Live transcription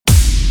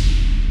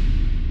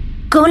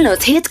con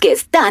los hits que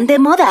están de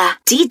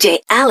moda.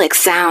 DJ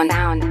Alexsound.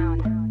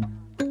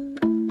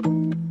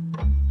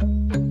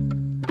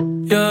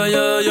 Yeah,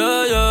 yeah,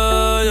 yeah,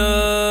 yeah,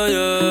 yeah,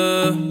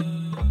 yeah.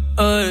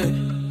 Ay.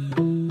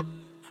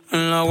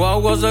 En la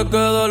guagua se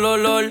queda el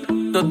olor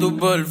de tu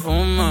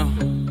perfume.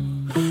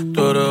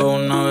 Tú eres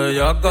una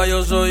bellaca,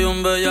 yo soy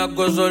un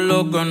bellaco, eso es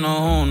lo que nos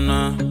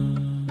une.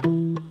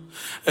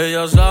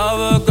 Ella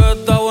sabe que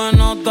está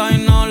buenota y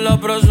no la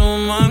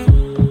presumen.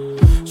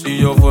 Si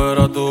yo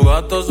fuera tu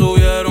gato,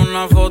 subiera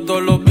una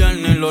foto los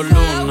viernes y los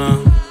lunes.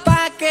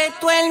 Pa' que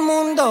todo el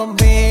mundo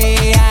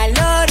vea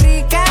lo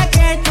rica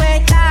que tú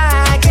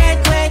estás, que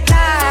tú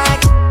estás.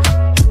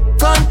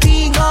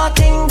 Contigo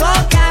tengo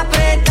que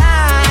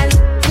apretar.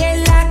 Y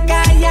en la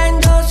calle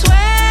ando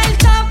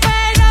suelto,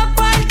 pero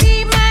por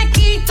ti me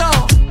quito.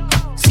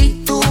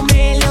 Si tú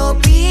me lo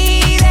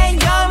pides,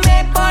 yo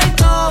me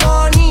porto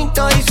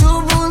bonito y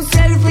subo un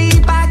selfie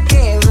pa'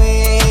 que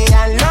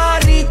vean lo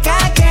rica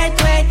que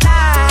tú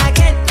estás,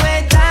 que tú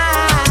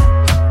estás.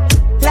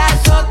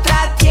 Las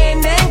otras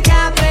tienen que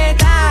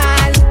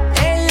apretar.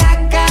 En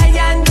la calle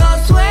ando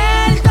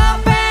suelto,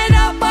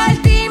 pero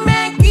por ti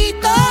me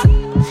quito.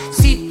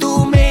 Si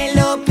tú me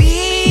lo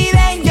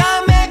pides, yo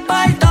me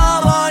porto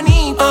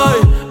bonito. Ay,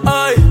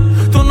 ay,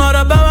 tú no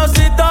eres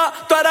bebecita,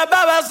 tú eres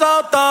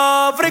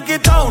bebesota.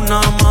 Friquita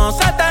una más,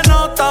 se te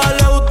nota.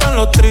 Le gustan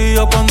los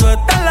tríos cuando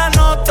está en la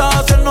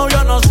nota. Si el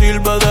novio no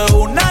sirve, de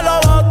una lo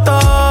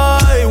bota.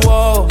 Ay,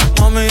 wow,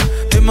 mami,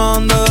 dime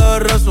dónde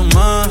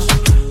resumes.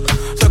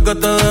 Sé que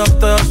te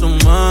dejaste de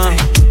asumir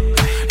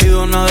y de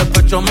una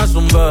despecho me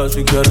zumbé.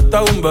 Si quieres te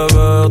hago un bebé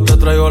o te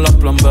traigo la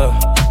plan B.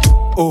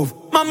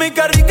 Mami,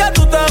 qué rica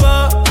tú te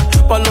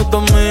ves. Pa' los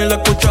 2000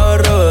 escucha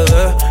RBD.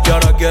 Y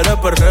ahora quieres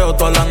perreo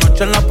toda la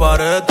noche en la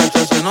pared.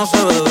 Si no se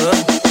ve.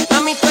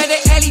 Mami, tú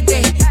eres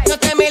élite, no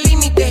te me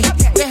limites.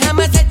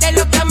 Déjame hacerte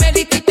lo que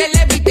amerita y te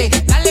levite.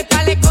 Dale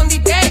pa'l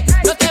escondite,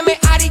 no te me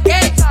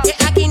ariques. Que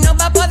aquí no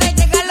va a poder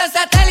llegar los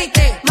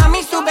satélites. Mami,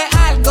 sube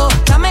algo,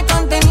 dame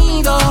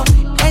contenido.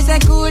 Ese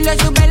culo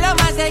súbelo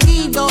más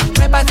seguido.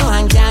 Me paso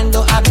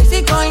jangueando, a ver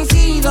si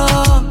coincido.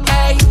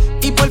 Ey,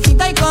 y por fin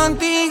estoy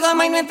contigo.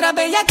 May, nuestra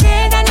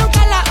bellaquera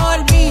nunca la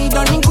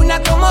olvido.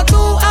 Ninguna como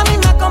tú a mí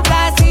me ha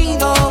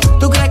complacido.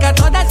 Tú crees que a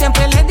todas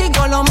siempre les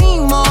digo lo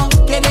mismo.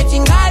 Quiere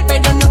chingar,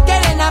 pero no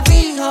quiere nada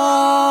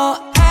fijo.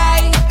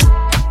 Ey,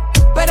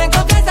 pero en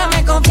confianza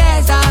me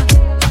confiesa.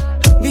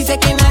 Dice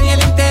que nadie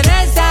le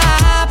interesa,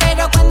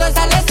 pero cuando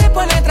sale se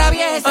pone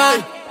traviesa.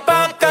 Ay,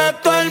 pa' que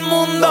todo el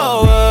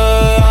mundo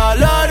vea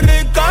la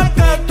rica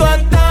que tú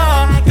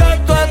estás, que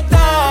tú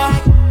estás.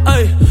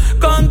 Ay,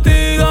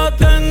 contigo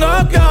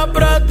tengo que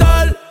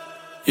apretar.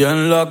 Y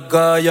en la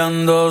calle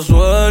ando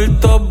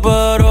suelto,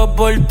 pero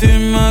por ti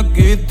me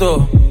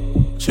quito.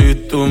 Si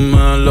tú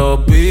me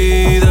lo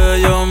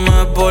pides, yo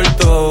me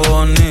porto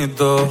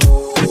bonito.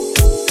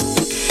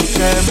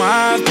 ¿Qué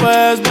más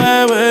pues,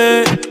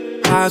 bebé?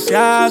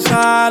 Hacia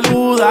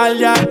saludar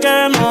ya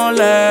que no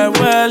le he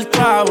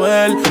vuelto a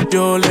ver.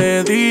 Yo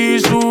le di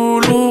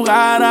su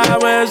lugar, a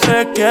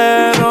veces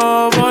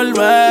quiero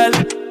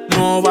volver.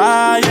 No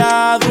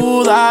vaya a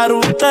dudar,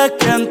 usted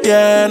quien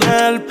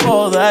tiene el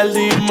poder.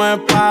 Dime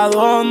pa'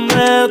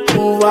 dónde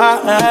tú vas,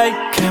 ey.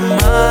 ¿Qué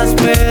más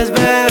ves,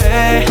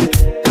 bebé?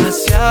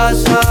 Hacia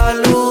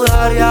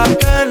saludar ya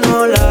que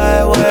no la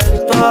he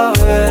vuelto a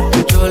ver.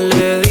 Yo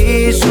le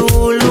di su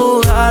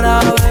lugar,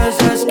 a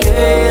veces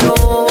quiero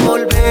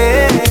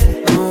volver.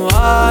 No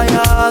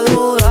vaya a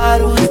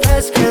dudar, usted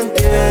es quien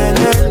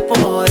tiene el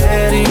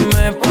poder.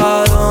 Dime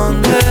pa'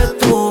 dónde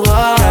tú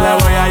vas. Que le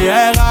voy a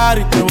llegar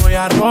y te voy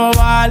a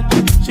robar.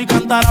 Si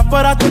cantaras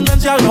fuera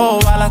tendencia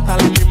global, hasta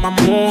las mismas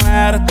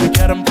mujeres te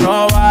quieren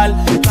probar.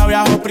 La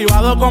viajo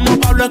privado como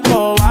Pablo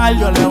Escobar.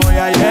 Yo le voy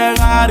a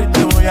llegar y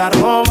te voy a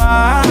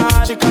robar.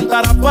 Si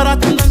cantaras fuera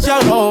tendencia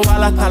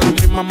global, hasta las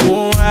mismas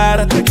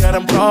mujeres te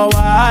quieren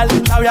probar.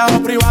 La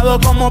viajo privado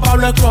como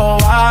Pablo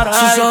Escobar.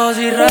 Sus ojos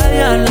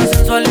irradian la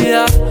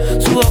sensualidad.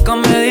 Su boca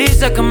me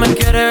dice que me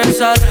quiere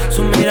besar.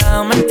 Su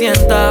mirada me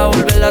tienta a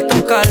volverla a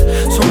tocar.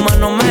 Su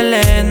mano me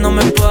lee, no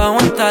me puedo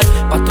aguantar.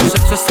 Pa' tu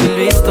sexo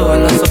estoy listo, a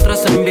las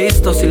otras en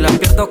visto. Si la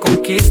pierdo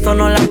conquisto,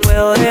 no la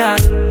puedo dejar.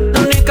 La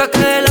única que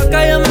de la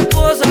calle me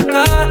pudo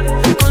sacar.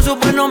 Con su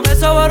buenos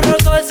besos borró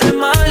todo ese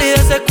mal. Y de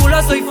ese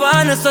culo soy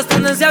fan, esto es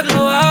tendencia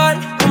global.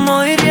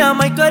 Como diría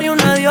Mike, tú eres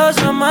una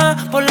diosa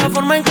más. Por la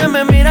forma en que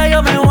me mira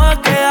yo me voy a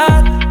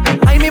quedar.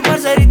 Ay, mi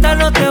parcerita,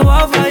 no te voy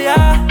a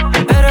fallar.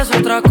 Eres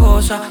otra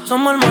cosa,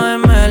 somos alma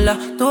gemela.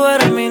 Tú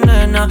eres mi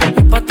nena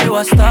y pa' ti voy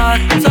a estar.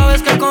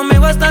 Sabes que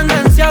conmigo es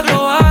tendencia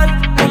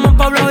global. Como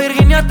Pablo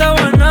Virginia te voy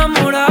a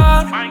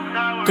enamorar.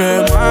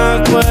 ¿Qué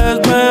más pues,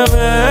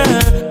 bebé?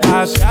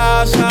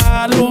 Hacia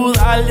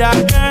saludar ya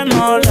que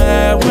no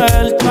le he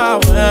vuelto a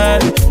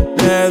ver.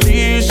 Le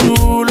di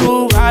su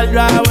lugar,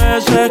 yo a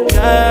veces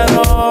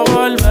quiero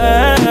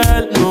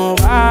volver. No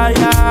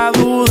vaya a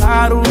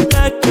dudar,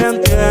 usted es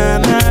quien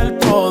tiene el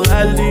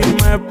poder.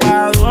 Dime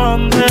pa'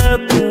 dónde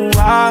tú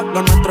vas.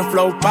 Lo nuestro es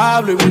flow,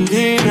 Pablo y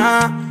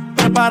Virginia.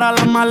 prepara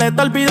la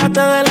maleta, olvídate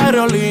de la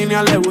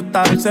aerolínea. Le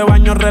gusta ese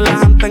baño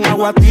relajante en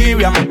agua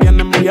tibia. Me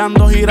tiene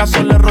enviando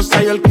girasoles,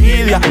 rosa y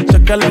orquídea.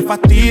 Sé que le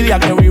fastidia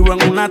que vivo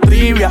en una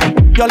trivia.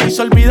 Yo le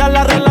hice olvidar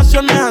las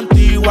relaciones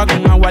antiguas.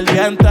 Con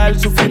aguardiente el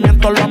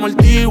sufrimiento lo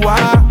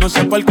amortigua. No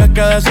sé por qué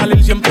que de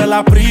salir siempre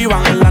la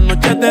privan. En las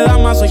noches de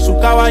dama soy su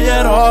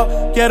caballero.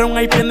 Quiero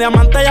un IP en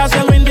diamante, ya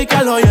se lo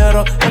indica el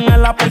joyero. En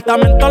el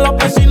apartamento los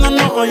vecinos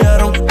no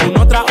oyeron.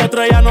 Uno tras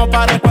otro ya no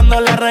pare cuando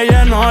le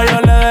relleno.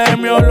 Yo le dejé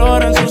mi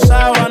olor en su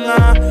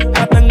sábana.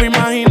 La tengo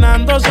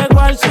imaginándose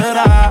cuál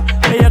será.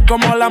 Ella es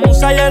como la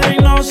musa y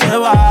el no se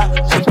va.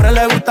 Siempre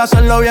le gusta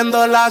hacerlo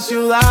viendo la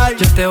ciudad.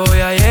 Yo te voy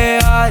a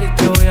llegar y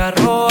te voy a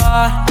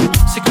robar.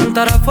 Si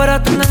cantara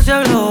fuera tendencia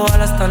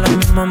global, hasta las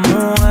mismas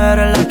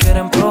mujeres la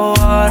quieren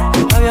probar.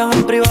 La viajo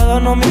en privado,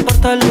 no me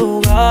importa el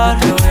lugar.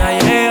 Yo te voy a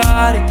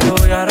llegar y te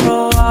voy a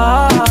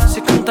robar.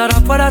 Si cantara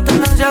fuera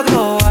tendencia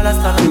global,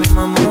 hasta las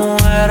mismas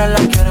mujeres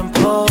la quieren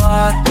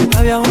probar.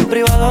 La viajo en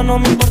privado, no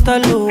me importa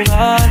el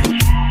lugar.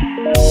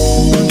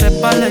 Ponte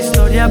pa' la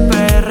historia,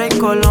 PR y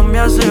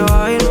Colombia se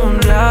va a ir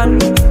mundial.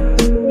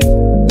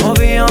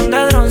 Movillón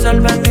de drones,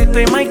 el bendito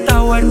y Mike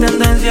Tower,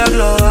 tendencia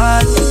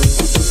global.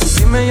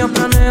 Dime, yo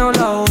planeo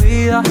la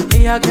huida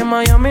y aquí en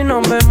Miami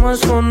nos vemos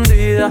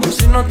escondidas.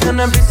 Si no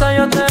tienes visa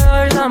yo te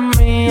doy la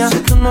mía. Si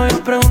tu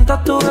novio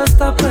pregunta tú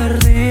estás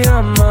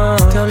perdida, ma.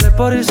 Te hablé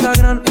por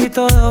Instagram y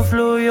todo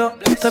fluyó.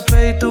 Te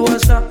pedí tu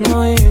WhatsApp,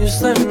 no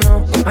dijiste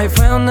no. Ahí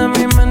fue donde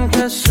mi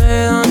mente se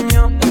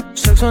dañó.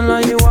 Sexo en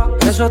la yigua,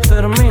 eso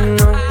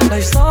terminó. La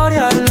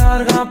historia es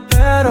larga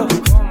pero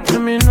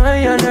terminó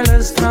ella en el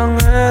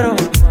extranjero.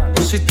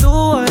 Si tú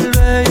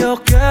vuelves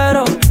yo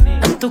quiero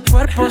en tu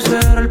cuerpo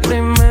ser el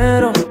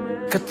primero.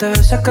 Que te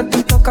besa, que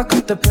te toca,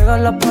 que te pega a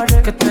la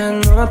pared. Que te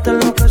enoja, te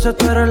enloquece,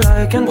 tú eres la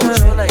de quien te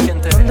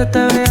ve. Donde te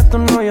vea tu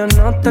novio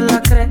no te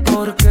la cree.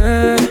 ¿Por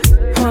qué?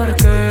 ¿Por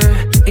qué?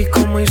 Y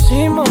como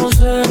hicimos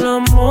el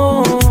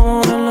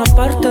amor en la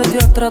parte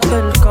de atrás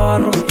del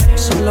carro.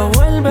 Solo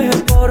vuelve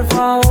por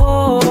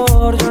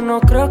favor. Yo no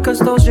creo que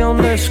esto sea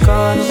un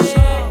descaro.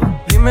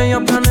 Dime,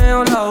 yo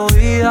planeo la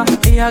huida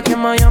y aquí en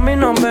Miami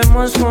nos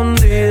vemos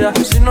escondidas.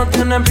 Si no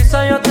tienes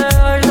visa yo te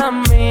doy la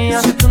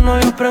mía. Si tu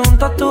novio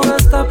pregunta tú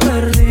estás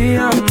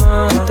perdida,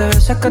 ma. Te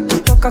besa, que te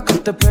toca, que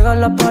te pega a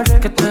la pared.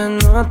 Que te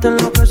enoja, te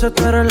enloquece,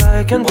 tú eres la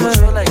de quien te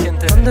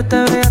ve. Donde te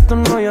vea tu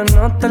novio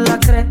no te la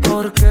cree.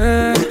 ¿Por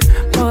qué?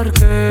 ¿Por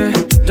qué?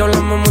 Yo lo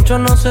amo mucho,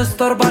 no se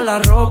estorba la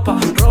ropa,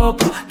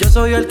 ropa. Yo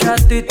soy el que a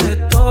ti te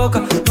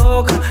toca,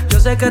 toca. Yo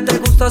sé que te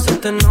gusta, se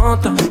te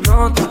nota,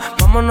 nota.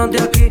 Vámonos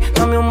de aquí,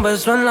 dame un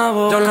beso en la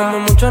boca. Yo lo amo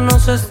mucho, no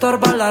se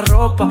estorba la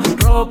ropa,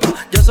 ropa.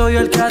 Yo soy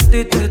el que a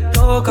ti te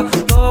toca,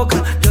 toca.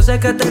 Yo sé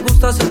que te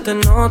gusta, se te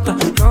nota,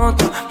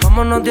 nota.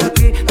 Vámonos de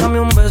aquí, dame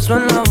un beso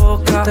en la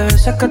boca. Te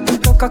besa, que te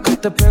toca, que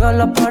te pega a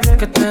la pared.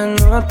 Que te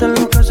enoja, te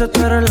enloquece,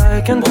 tú eres la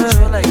de quien te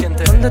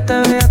ve. Donde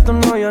te vea tu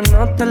novio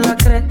no te la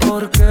cree.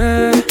 ¿Por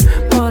qué?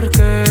 ¿Por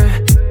qué?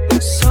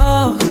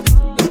 So,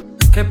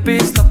 ¿qué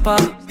pista pa?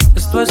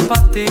 Esto es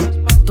pa' ti.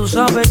 Tú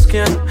sabes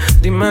quién,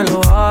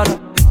 dímelo ahora.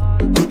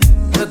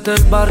 Desde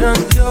el barrio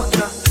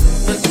Antioquia.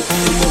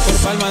 Ando por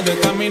Palmas de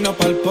camino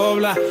pa'l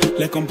Pobla.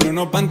 Le compré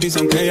unos panties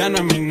aunque ella no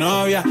es mi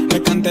novia.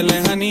 Le canté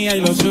lejanía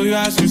y lo subió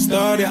a su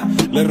historia.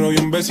 Le robé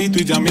un besito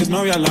y ya mi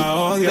exnovia la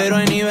odia. Pero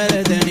hay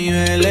niveles de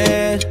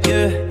niveles,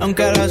 yeah.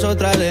 Aunque a las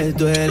otras les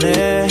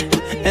duele.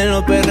 En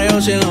los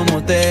perreos y en los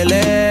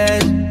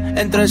moteles.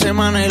 Entre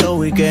semana y los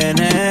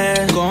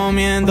weekends.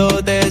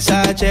 Comiéndote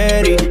esa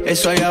cherry.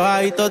 Eso allá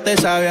abajito te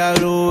sabe a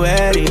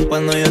blueberry.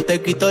 Cuando yo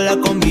te quito la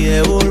combi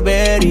de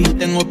Burberry.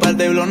 Tengo un par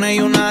de blones y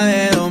una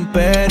de Don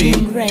Perry.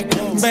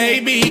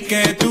 Baby,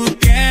 que tú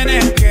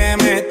tienes que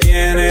me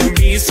tienes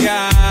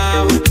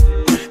viciado.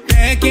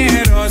 Te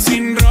quiero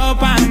sin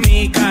ropa en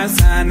mi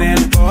casa en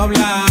el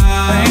poblado.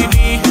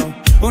 Baby,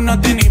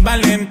 unos tenis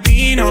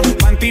Valentino,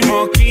 panty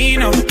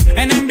moquino.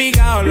 En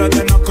Envigado los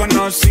dos nos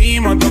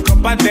conocimos. 2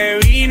 copas de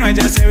vino,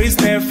 ella se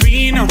viste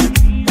fino.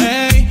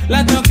 Ey,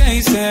 la toqué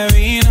y se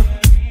vino.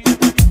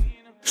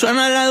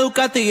 Suena la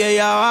Ducati y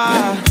ella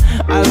baja.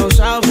 A los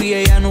outfits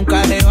ella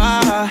nunca le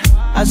baja.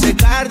 Hace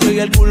cardio y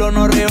el culo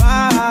no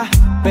rebaja.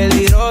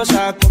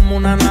 Peligrosa como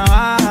una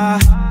navaja.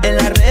 En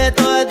las redes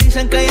todas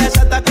dicen que ella es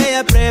hasta que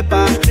ella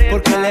prepa.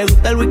 Porque le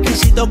gusta el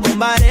whiskycito con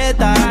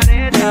vareta.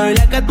 Me doy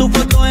like a tu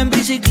foto en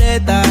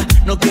bicicleta.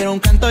 No quiero un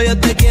canto, yo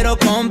te quiero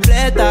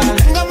completa.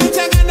 Tengo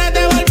muchas ganas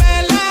de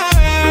volverla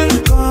a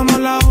ver. Como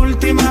la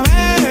última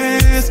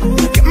vez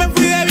que me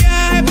fui de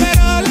viaje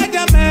pero la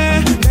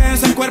llamé. De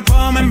ese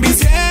cuerpo me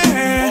envicié.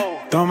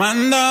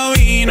 Tomando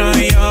vino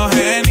y yo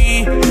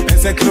gení.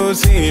 Es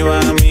exclusiva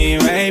mi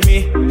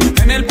baby.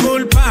 En el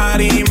pool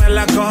party me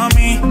la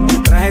comí.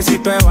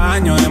 Trajecito de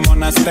baño de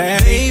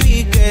monasterio.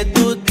 Baby, que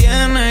tú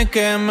tienes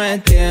que me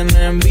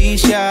tienen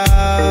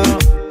viciado.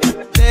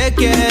 Te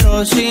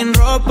quiero sin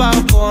ropa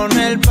o con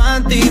el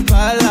panty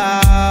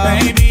pa'lao.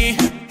 Baby,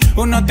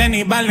 unos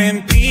tenis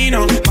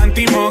Valentino,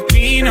 panty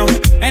moquino.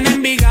 En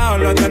Envigado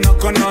los dos nos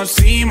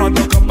conocimos.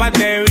 2 copas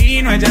de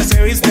vino, ella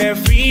se viste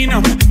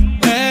fino.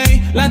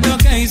 Ey, la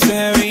toqué y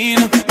se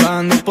vino.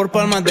 Bajando por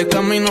Palmas de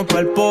camino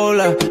pa'l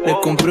Pola. Le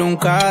compré un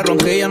carro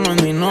aunque ella no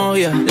es mi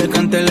novia. Le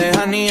canté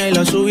lejanía y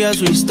la subí a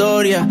su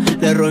historia.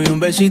 Le robé un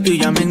besito y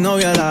ya mi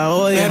novia la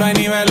odia. Pero hay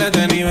niveles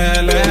de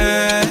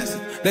niveles.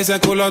 De ese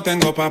culo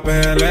tengo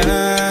papeles.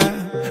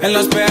 En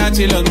los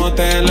PH y los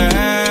moteles.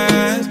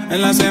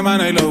 En la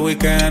semana y los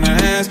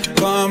weekends.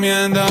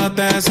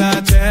 Comiéndote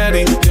esa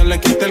cherry. Yo le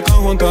quité el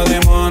conjunto de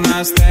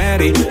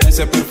Monastery.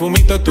 Ese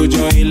perfumito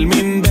tuyo,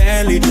 Ilmin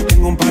Belly.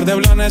 Tengo un par de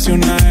blones y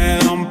una de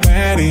Don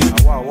Perry.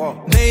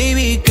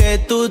 Baby, que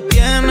tú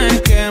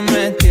tienes que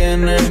me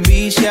tienes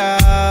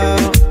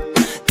viciado.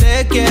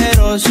 Te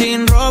quiero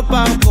sin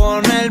ropa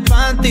con el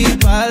panty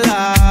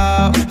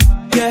palao.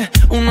 Yeah,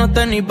 unos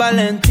tenis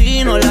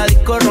Valentino, la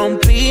disco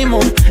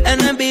rompimos.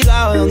 En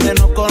Envigado donde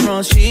nos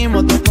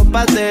conocimos. 2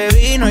 copas de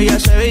vino, ya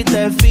se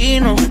viste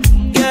fino.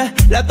 Yeah,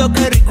 la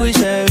toqué rico y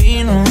se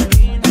vino.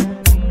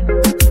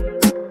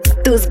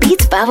 Tus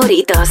beats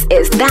favoritos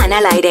están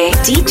al aire.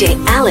 DJ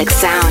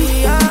Alexsound.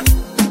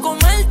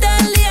 Comerte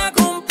el día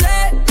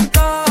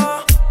completo.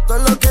 Todo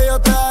lo que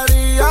yo te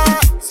haría.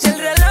 Si el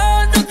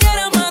reloj no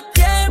quiere más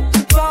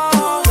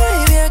tiempo.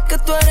 Baby, es que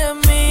tú eres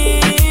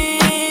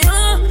mío.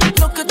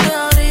 Lo que te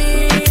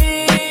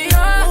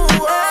haría.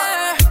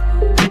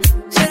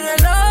 Si el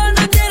reloj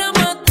no quiere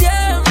más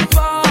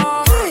tiempo.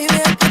 Baby,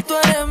 es que tú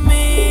eres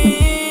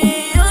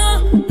mío.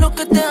 Lo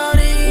que te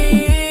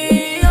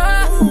haría.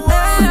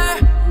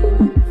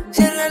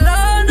 Si el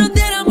reloj no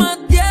tiene más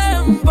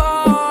tiempo.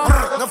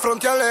 No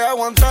fronteale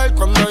aguantar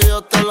cuando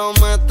yo te lo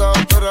meta.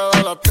 Pero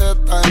de la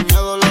teta, el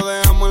miedo lo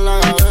dejamos en la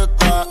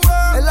gaveta.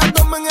 El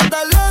abdomen está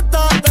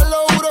alerta. Te lo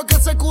juro que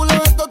ese culo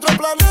es de otro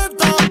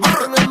planeta.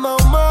 En el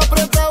más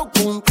apretado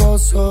que un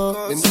coso.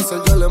 Bien dice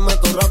yo le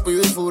meto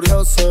rápido y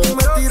furioso.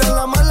 Me tiran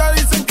la mala,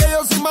 dicen que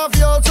yo soy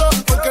mafioso.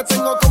 Porque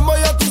tengo como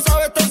ya tú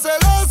sabes, tan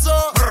celoso.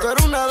 Tú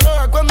eres una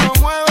droga cuando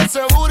mueve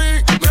ese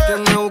booty. Me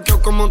tiene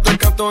buqueo como un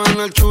tecato en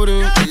el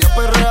churi. Ella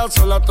perrea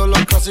sola todos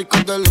los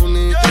clásicos del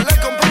uni. Yo le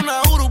compré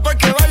una Uru pa'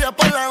 que vaya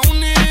pa' la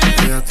uni.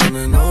 Ella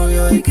tiene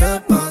novio y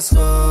 ¿qué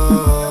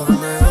pasó?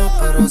 Negó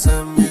pero se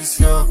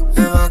envició.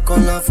 Llevas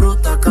con la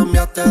fruta,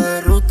 cambiaste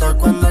de ruta.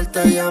 Cuando él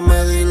te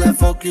llame dile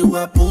fuck you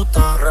a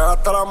puta. Real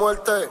hasta la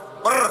muerte.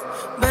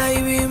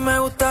 Baby, me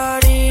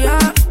gustaría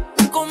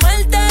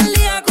comerte el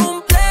día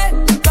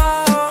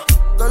completo.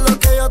 Todo lo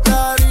que yo te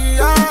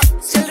haría.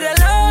 Si el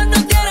reloj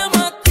no tiene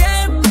más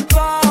tiempo.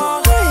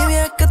 Baby,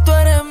 es que tú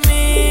eres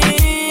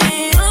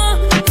mío.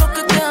 Lo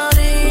que te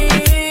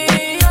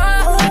haría.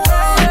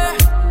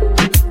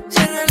 Si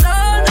el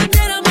reloj no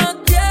tiene más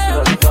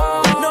tiempo.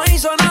 No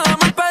hizo nada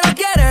más, pero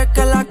quiere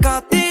que la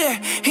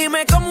castigue. Y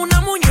me como una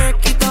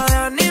muñequita de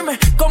anime.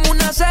 Como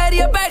una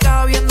serie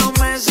pega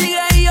viéndome sigue.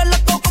 Y yo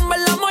loco con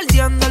verla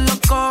mordiendo en los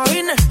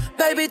cojines.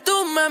 Baby,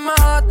 tú me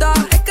matas.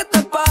 Es que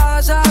te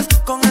pasas.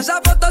 Con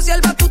esa foto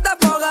sierva tú te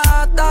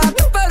fogatas.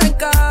 Te espero en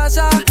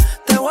casa.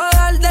 Te voy a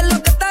dar de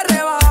lo que te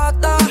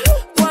arrebata.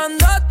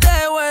 Cuando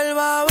te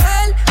vuelva a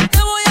ver, te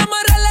voy a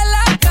amarrar en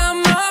la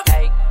cama.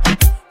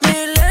 Mi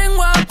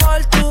lengua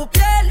por tu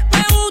piel.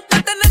 Me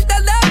gusta tenerte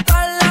de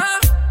espalda.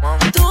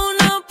 Tú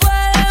no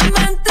puedes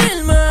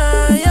mentirme.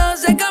 Yo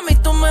sé que a mí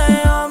tú me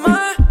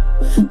amas.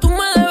 Tú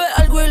me debes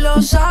algo y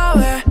lo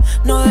sabes.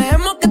 No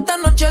dejemos que esta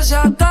noche se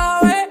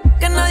acabe.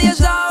 Que nadie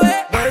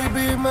sabe.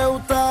 Baby, me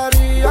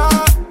gustaría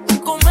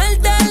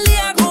Comerte el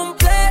día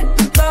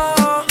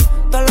completo.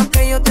 Todo lo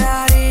que yo te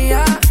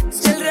haría.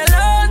 Si el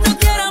reloj no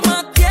quiere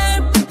más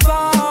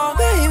tiempo.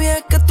 Baby,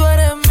 es que tú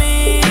eres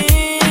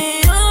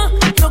mío.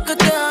 Lo que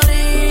te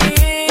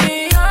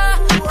haría.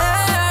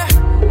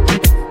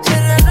 Si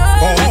el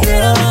reloj no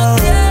quiere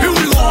más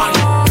tiempo.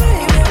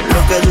 Lo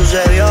que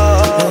sucedió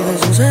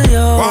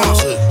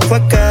fue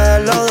que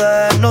lo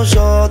de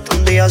nosotros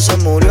un día se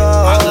murió.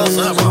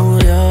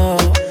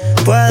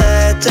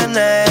 Puedes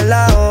tener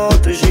la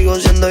otra y sigo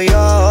siendo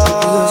yo.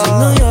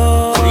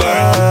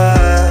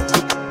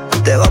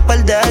 Te va a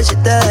perder si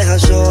te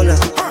dejas sola.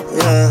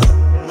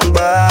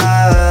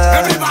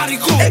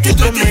 Es que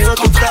conmigo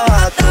tú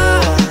trabajas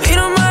toda.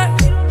 Mírame,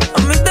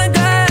 a mí te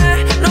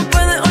cae. No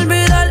puedes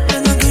olvidar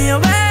lo que yo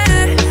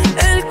ve.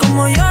 Él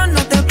como yo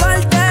no te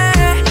parte.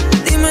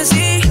 Dime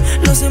si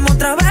lo hacemos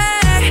otra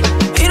vez.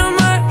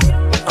 Mírame,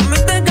 a mí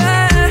te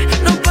cae.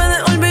 No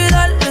puedes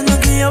olvidar lo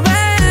que yo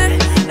ve.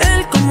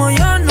 Él como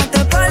yo no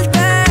te parte.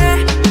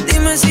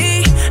 Dime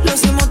si lo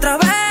hacemos otra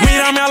vez.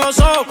 Mírame a los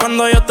ojos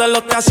cuando yo te lo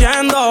esté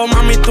haciendo.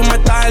 Mami, tú me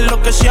estás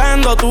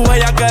enloqueciendo. Tu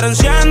bella que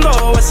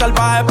enciendo. Es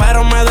salvaje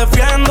pero me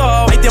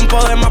defiendo. Hay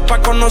tiempo de más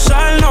para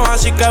conocernos.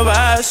 Así que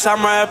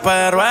bésame,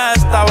 pero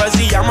esta vez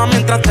si llama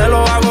mientras te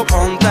lo hago,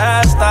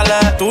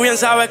 contéstale. Tú bien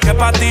sabes que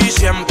pa' ti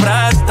siempre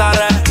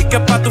estaré. Y que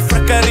pa' tu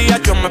fresquería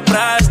yo me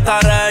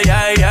prestaré.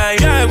 Yeah, yeah,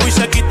 yeah. fuego y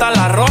se quita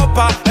la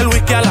ropa. El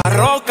whisky a la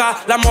roca,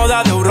 la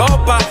moda de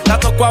Europa. La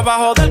toco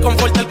abajo del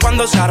confort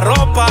cuando se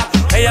arropa.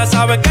 Ella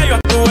sabe que yo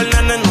actúo, el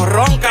nene no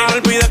ronca. Y no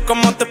olvides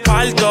cómo te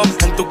parto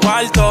en tu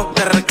cuarto.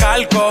 Te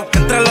recalco que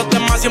entre los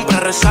demás siempre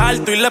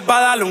resalto. Y les va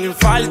a dar un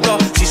infarto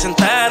si se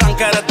enteran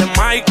que eres de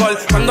Michael.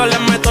 Cuando les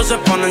meto se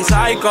ponen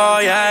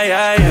psycho, yeah,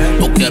 yeah, yeah.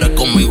 Tú quieres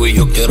conmigo y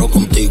yo quiero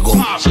contigo.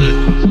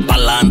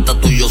 Pa'lante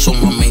tú y yo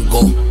somos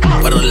amigos,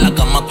 pero en la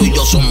cama tú y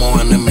yo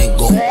somos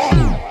enemigos.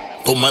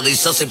 Tú me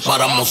dices si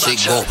paramos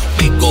sigo.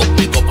 Pico,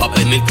 pico pa'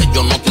 venir que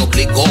yo no te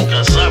obligo.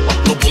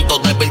 Tu punto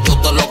débil yo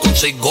te lo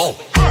consigo.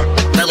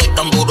 Te doy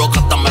tan duro que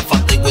hasta me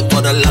fatigo. Y tú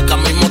eres la que a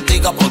mí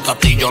motiga porque a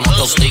ti yo no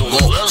te hostigo.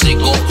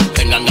 Sigo,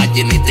 vengan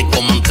gallinitas y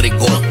coman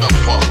trigo.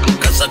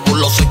 Que ese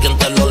culo soy quien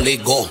te lo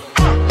ligo.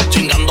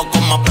 Chingando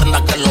con más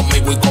prenda que lo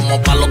mío. Y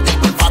como pa' los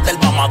tiempos el padre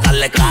vamos a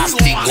darle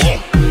castigo.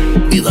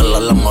 Y dale a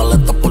la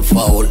maleta por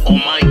favor. Oh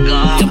my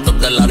God. Y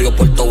antes del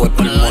aeropuerto voy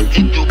pa'l mall.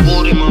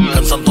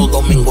 En Santo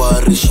Domingo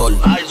es Risol.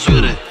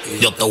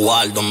 Yo te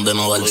guardo donde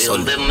no da el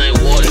sol.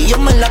 Y yo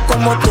me la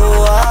como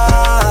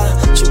toda.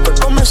 Su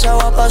cuerpo me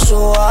sabe pa'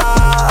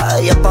 soa.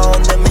 Y es pa'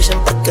 donde me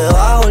siempre que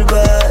va a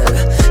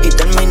volver. Y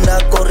termina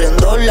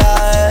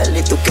corriéndola él.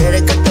 Y tú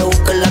quieres que te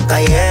busque en la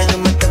calle. Y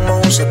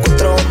metemos un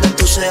secuestro donde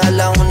tú seas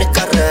la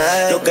única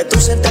red. Lo que tú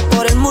sientes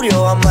por él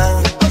murió,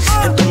 amén.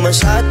 En tu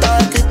mensaje estaba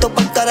escrito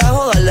pa'l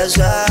carajo darle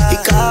sed. Y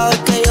cada vez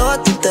que yo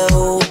a ti te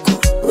busco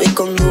y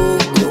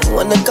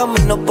conduzco, en el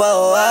camino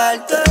puedo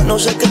verte. No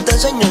sé qué te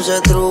enseñó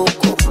ese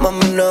truco,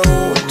 mami, no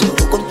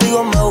gusto.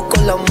 Contigo me busco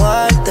la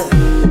muerte.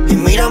 Y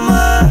mírame,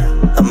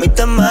 a mí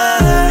te me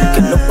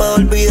que no puedo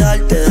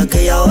olvidarte de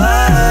aquella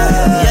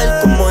vez. Y él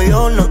como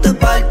yo no te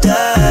parte.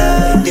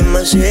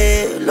 Dime si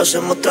lo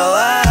hacemos otra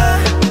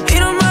vez.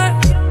 Mírame,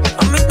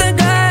 a mí te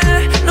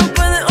cae, no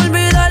puedes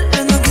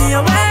olvidarte de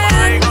aquella vez.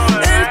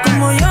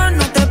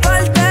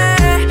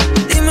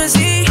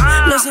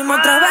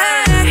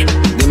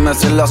 Dime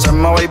si lo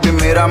hacemos, baby,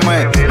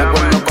 mírame. Me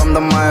acuerdo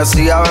cuando me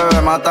decía,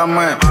 bebé,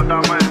 mátame.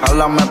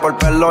 Háblame por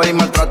pelo y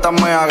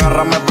maltrátame.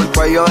 Agárrame por el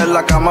cuello de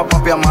la cama,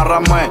 papi,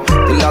 amárrame.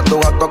 Dile a tu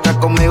gato que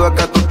conmigo es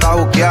que tú estás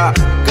juqueada.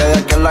 Que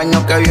de que el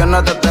año que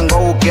viene te tengo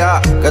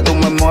buqueada. Que tú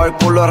me mueves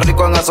el culo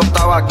rico, en eso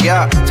está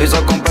vaqueada. Si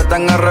soy completa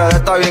en RD,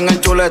 está bien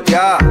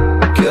enchuleteada.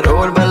 Quiero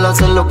volver a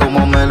hacerlo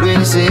como me lo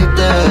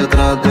hiciste.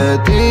 Detrás de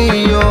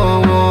ti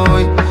yo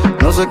voy.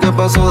 No sé qué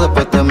pasó,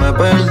 después te me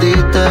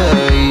perdiste.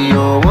 Y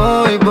yo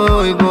voy.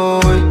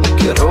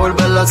 Quiero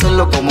volver a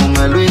hacerlo como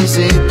me lo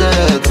hiciste.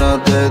 Detrás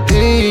de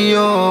ti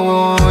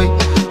yo voy.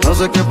 No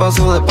sé qué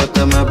pasó, después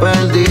te me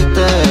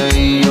perdiste.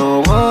 Y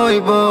yo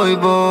voy.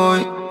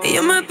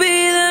 Ella me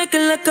pide que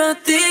la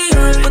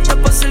castigue, dispuesta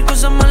pa' hacer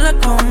cosas malas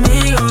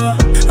conmigo.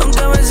 Aunque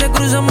a veces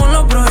cruzamos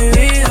lo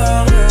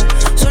prohibido,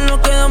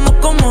 solo quedamos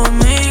como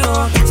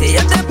amigos. Si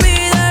ella te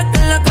pide que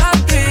la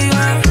castigue,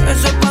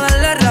 eso es pa'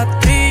 darle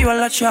rastrillo a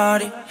la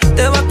chari.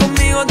 Te vas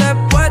conmigo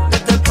después de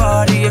este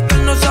party. Es que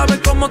él no sabe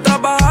cómo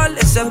trabajar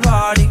ese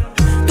body.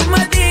 Tú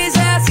me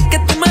dices, así que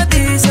tú me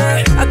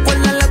dices.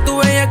 Acuérdale a tu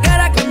bella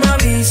cara que me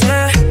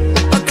avise,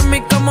 pa' que en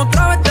mi cama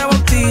otra vez te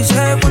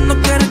bautice. Cuando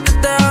quieres que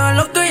te haga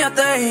lo que ya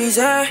te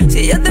hice. Si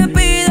ella te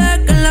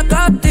pide que la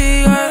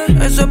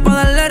castigue, eso es pa'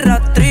 darle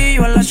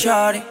rastrillo a la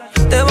shari.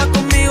 Te vas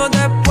conmigo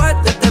después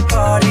de este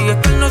party. Es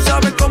que él no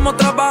sabe cómo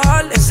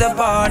trabajar ese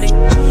party.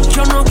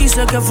 Yo no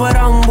quise que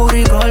fuera un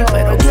burricol,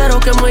 pero quiero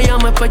que me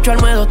llames pa'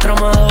 echarme dos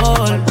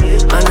tramador.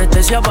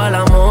 Anestesia para el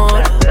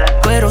amor,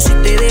 pero si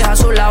te dejas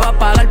sola va a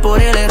pagar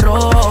por el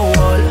error.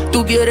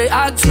 Tú quieres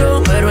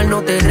acción, pero él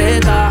no te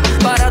reta.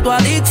 Para tu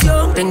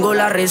adicción tengo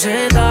la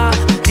receta.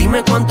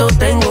 Dime cuánto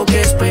tengo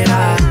que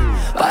esperar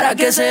para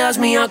que seas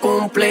mía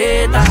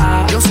completa.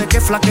 Yo sé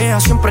que flaquea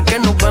siempre que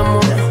nos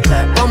vemos.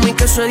 Pa' mí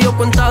que se dio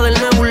cuenta del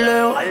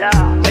nebuleo.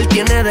 Él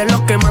tiene de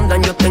los que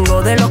mandan, yo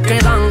tengo de los que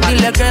dan.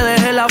 Dile que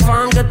deje el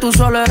afán, que tú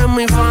solo eres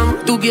mi fan.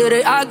 Tú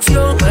quieres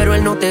acción, pero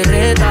él no te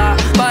reta.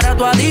 Para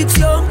tu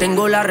adicción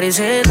tengo la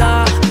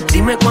receta.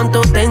 Dime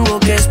cuánto tengo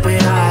que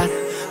esperar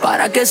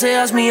para que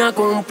seas mía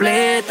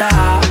completa.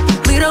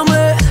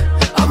 Mírame,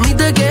 a mí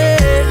te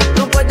quedé.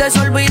 No puedes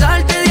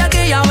olvidarte de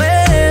aquella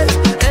vez.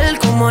 Él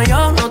como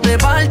yo no te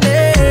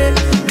parte.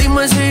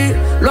 Dime si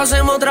lo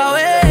hacemos otra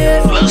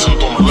vez. Listen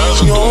to me,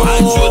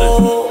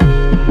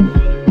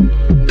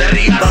 de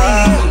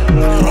Rihanna,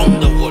 Ron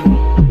the World,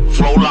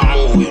 Flow la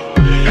Movie.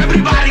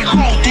 Everybody go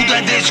to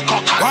the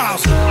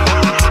discotheque.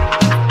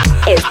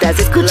 Estás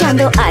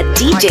escuchando a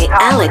DJ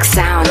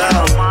Alexsound.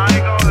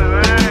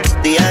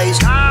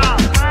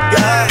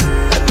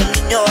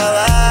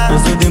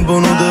 Hace tiempo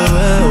no te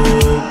veo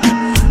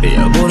y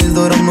ya por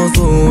Instagram no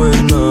sube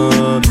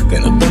nada. Que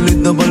no estás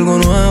lista para algo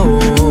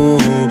nuevo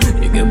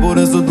y que por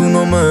eso tú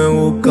no me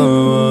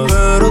buscabas.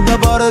 Pero te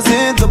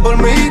apareciste por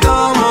mi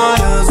cama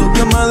y eso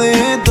que me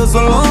dijiste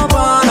solo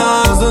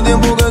para. Hace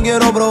tiempo que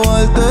quiero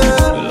probarte.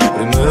 La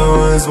primera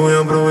vez voy a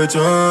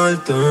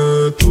aprovecharte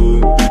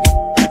tú.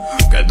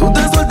 Que tú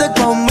te sueltes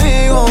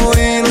conmigo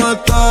y no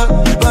estás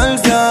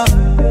persia.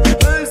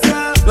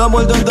 La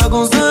vuelta está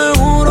con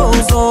seguro,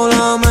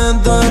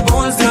 solamente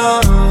por si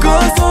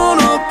acaso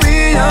no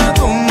pilla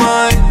tu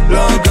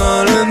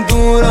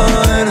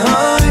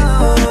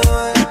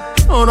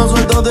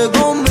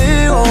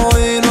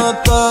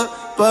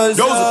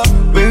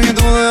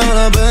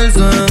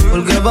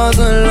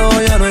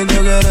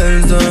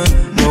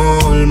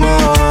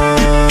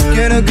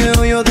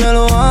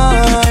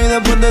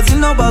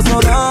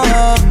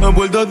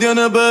puerta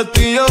tiene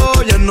pestillo,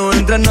 ya no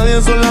entra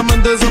nadie,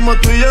 solamente somos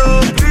tú y yo.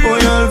 Hoy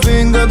al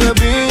fin que te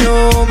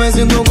pillo, me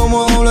siento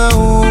como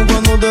W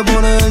cuando te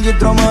pones el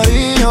gistro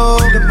amarillo.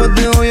 Después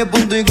de hoy es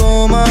punto y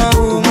coma,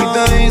 tú me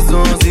te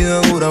hizo así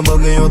de dura pa'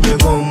 que yo te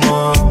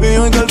coma. Y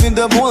hoy que al fin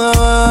te pude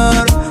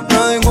ver,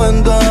 me di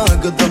cuenta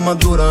que estás más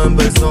dura en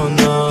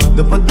persona.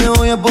 Después de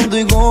hoy es punto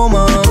y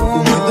coma, tú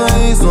me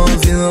te hizo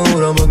así de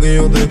dura pa' que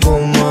yo te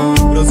coma.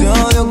 Gracias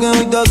a Dios que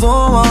hoy te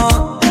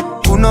asoma.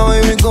 Una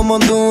baby como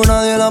tú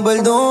nadie la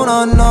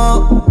perdona,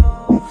 no.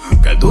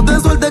 Que tú te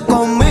sueltes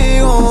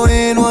conmigo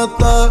y no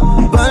estás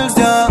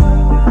Persia.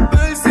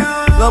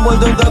 La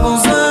puerta está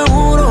con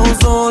seguro,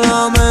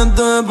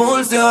 solamente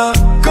por si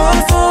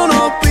acaso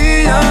nos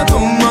pilla tu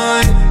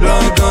mind.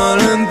 La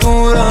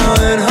calentura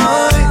en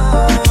high.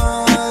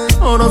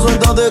 Ahora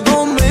suéltate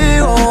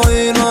conmigo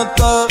y no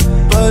estás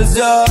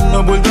Persia.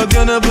 La puerta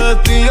tiene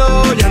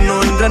pestillo, ya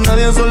no entra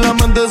nadie,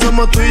 solamente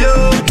somos tú y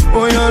yo.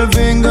 Hoy al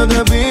fin que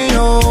te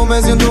pillo,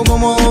 me siento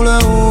como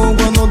W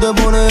cuando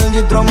te pones el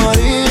gistro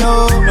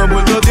amarillo. La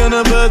puerta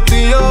tiene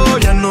pestillo,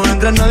 ya no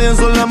entra nadie,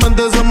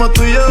 solamente somos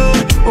tú y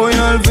yo. Hoy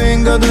al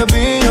fin que te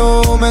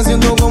pillo, me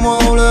siento como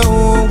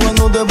W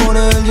cuando te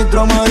pones el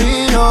gistro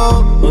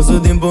amarillo. Hace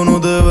tiempo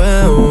no te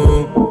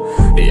veo,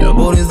 y ya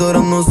por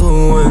Instagram no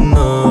subes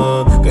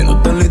nada. Que no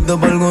estás lista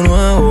para algo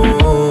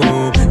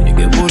nuevo, y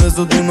que por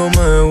eso tú no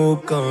me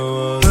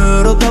buscabas.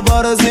 Pero te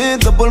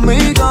apareciste por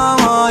mi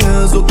cama,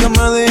 y eso que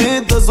me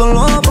dijiste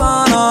solo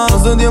para.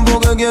 Hace tiempo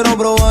que quiero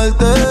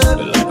probarte,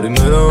 la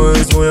primera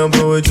vez voy a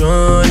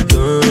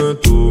aprovecharte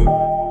tú.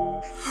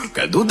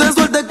 Que tú te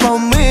sueltes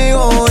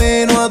conmigo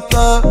y no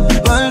estás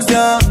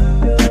Persia.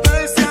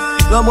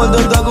 La puerta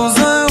está con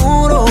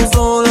seguro,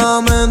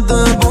 solamente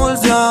por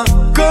si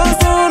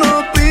acaso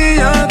nos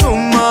pilla tu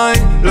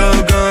mind.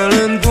 La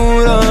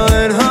calentura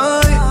en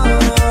high.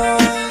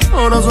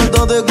 Ahora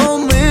suéltate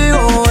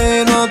conmigo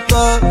y no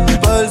estás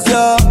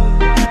Persia.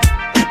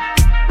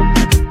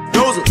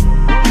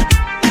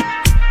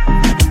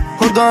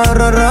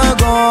 JR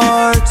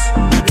Records,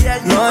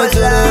 no hay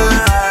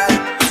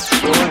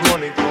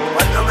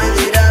Cuando me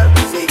dirás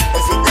si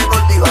existe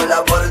contigo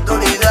la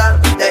oportunidad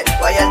de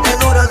guayarte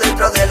duro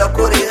dentro de la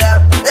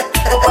oscuridad.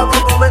 Poco a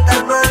poco me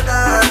estás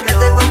matando. ¿Qué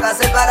tengo que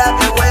hacer para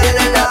que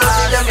huele la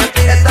dosis de mi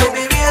espíritu? Estoy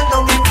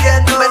viviendo un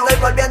infierno, me estoy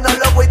volviendo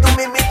loco y tú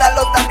mismita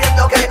lo estás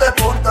viendo. Que esto es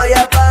punto y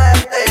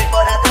aparte,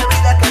 por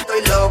atrevida que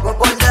estoy loco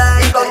por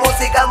dar. Y con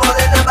música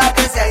moderna para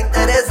que sea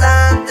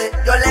interesante.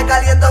 Yo le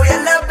caliento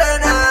bien la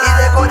pena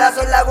y de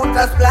corazón le hago un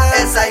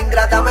trasplante. Esa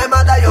ingrata me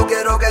mata, yo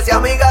quiero que sea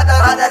mi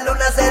gata. A darle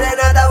una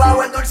serenata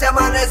bajo el dulce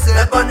amanecer.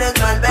 Me pones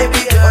mal,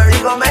 baby girl.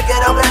 Contigo me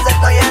quiero crecer,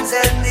 estoy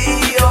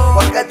encendido.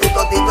 Porque tu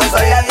totito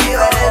soy la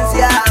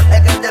diferencia.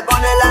 Es que te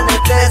pone la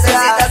anestesia.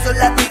 Necesitas un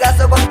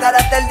latigazo con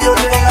carácter de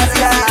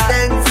urgencia.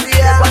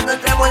 Resistencia. Cuando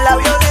entremos en la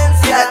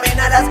violencia,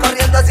 terminarás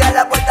corriendo hacia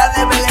la puerta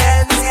de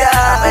emergencia.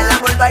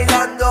 Bailamos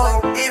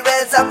bailando y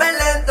bésame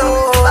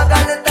lento, pa'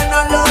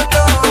 calentarnos los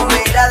dos. Tu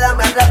mirada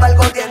me atrapa,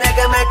 algo tiene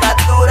que me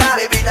captura.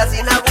 Mi vida se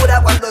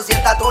inaugura cuando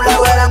sienta tu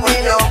lado. Era mi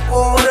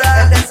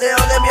locura, el deseo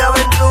de mi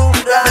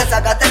aventura. Me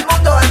sacaste el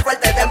mundo en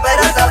fuerte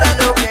temperatura. Sabrás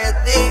lo que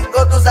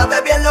digo, tú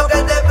sabes bien lo que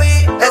te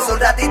pido. Es un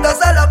ratito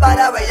solo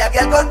para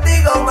bellaquear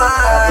contigo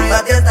más.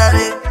 Pa' ti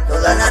estaré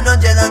toda la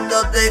noche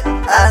dándote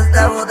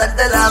hasta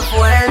botarte la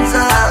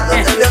fuerza.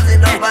 Cuando te veo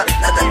sin ropa,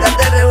 las tangas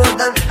te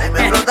rebotan. Ahí me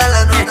explota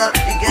la nota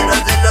y quiero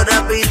hacerlo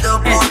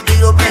rápido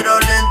contigo, pero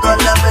lento a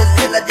la vez.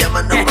 Que las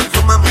llamas no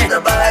consuman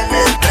mientras baja el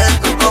estrés.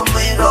 Tú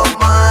conmigo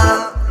más,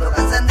 lo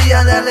que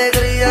encendía de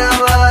alegría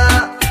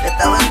va.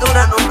 Esta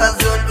aventura nunca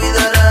se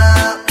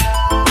olvidará.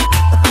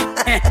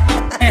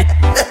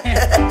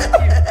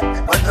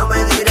 Cuando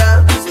me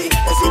dirás si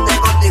existe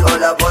contigo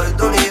la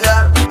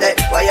oportunidad de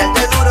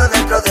guayarte duro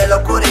dentro de la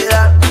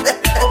oscuridad.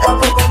 Poco a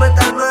poco me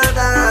estás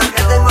matando.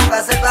 ¿Qué tengo que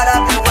hacer para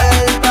que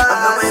vuelvas?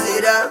 Cuando me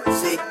dirás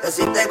si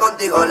existe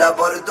contigo la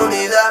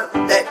oportunidad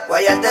de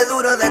guayarte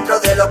duro dentro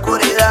de la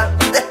oscuridad.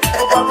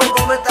 Poco a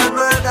poco me estás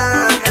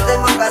matando. ¿Qué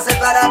tengo que hacer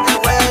para que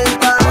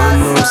vuelvas?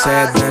 Cuando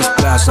se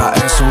desplaza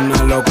es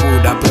una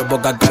locura,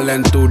 provoca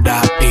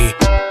calentura y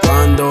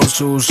cuando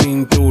su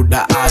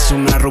cintura hace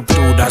una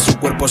ruptura, su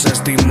cuerpo se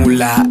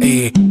estimula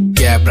y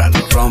quiebralo,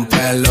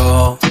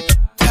 rómpelo,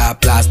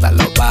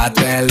 aplástalo,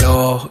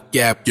 bátelo,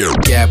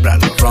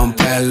 quiebralo,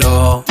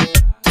 rómpelo,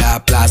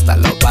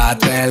 aplástalo,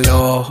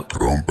 bátelo,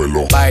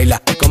 rómpelo.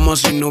 Baila como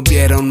si no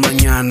hubiera un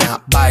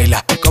mañana,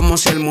 baila como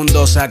si el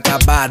mundo se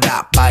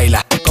acabara,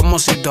 baila como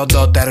si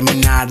todo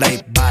terminara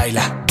y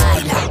baila,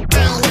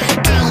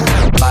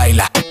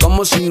 baila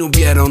como si no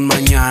hubiera un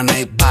mañana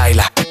y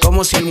baila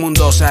como si el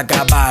mundo se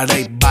acabara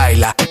y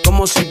baila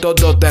como si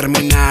todo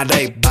terminara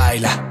y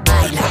baila,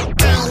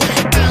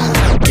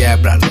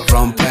 quiebralo,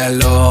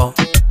 rómpelo,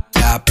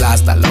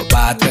 aplástalo,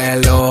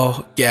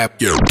 bátelo,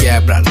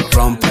 quiebralo,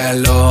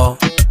 rómpelo,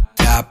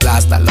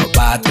 aplástalo,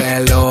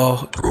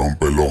 bátelo,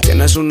 rómpelo.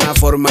 Tienes una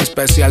forma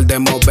especial de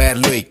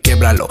moverlo y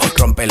quiebralo,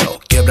 rómpelo,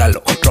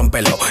 quiebralo,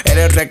 rómpelo.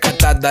 Eres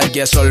recatada y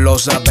eso lo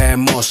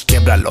sabemos.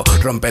 Quiebralo,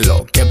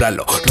 rómpelo,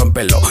 quiebralo,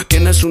 rómpelo.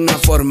 Tienes una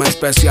forma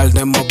especial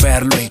de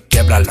moverlo y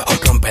quiebralo,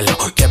 rómpelo,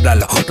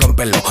 quiebralo,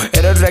 rómpelo.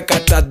 Eres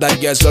recatada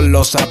y eso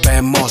lo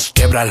sabemos.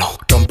 Quiebralo,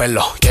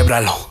 rómpelo,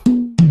 quiebralo.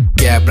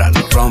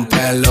 Quiebralo,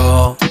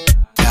 rómpelo.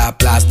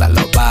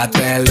 Aplástalo,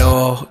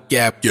 bátelo.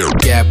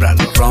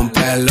 Quiebralo,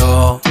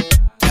 rómpelo.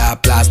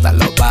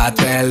 Aplástalo,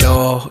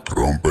 bátelo,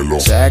 rómpelo.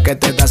 Sé que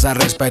te das a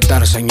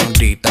respetar,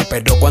 señorita,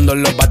 pero cuando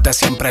lo bates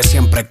siempre,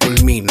 siempre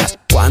culminas.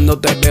 Cuando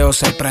te veo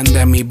se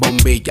prende mi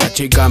bombilla,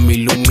 chica, me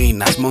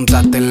iluminas.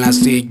 Móntate en la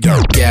silla,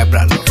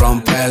 quiebralo,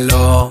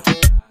 rómpelo.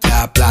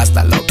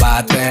 Aplástalo,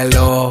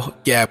 bátelo.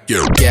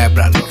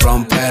 Quiebralo,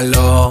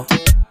 rómpelo.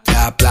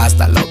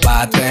 Aplástalo,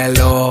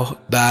 bátelo,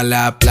 dale,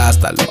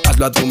 aplástalo.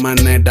 Hazlo a tu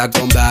manera,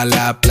 dale,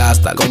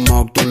 aplástalo.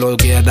 Como tú lo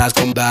quieras,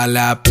 dale,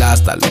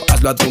 aplástalo.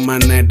 Hazlo a tu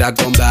manera,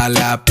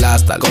 dale,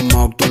 aplástalo.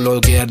 Como tú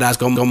lo quieras,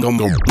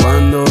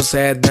 Cuando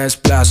se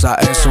desplaza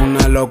es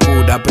una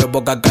locura,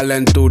 provoca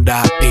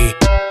calentura y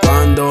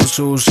cuando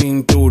su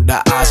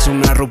cintura hace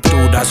una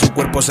ruptura, su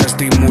cuerpo se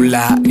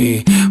estimula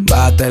y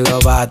bátelo,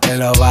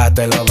 bátelo,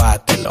 bátelo,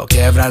 bátelo.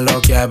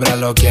 Quiebralo,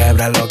 quiebralo,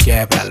 quiebralo,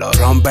 quiebralo.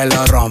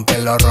 Rómpelo,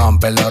 rómpelo,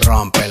 rómpelo,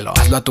 rómpelo.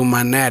 Hazlo a tu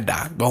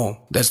manera, boom,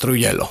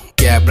 destrúyelo.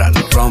 Quiebralo,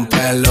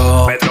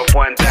 rómpelo. Pedro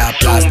Fuentes,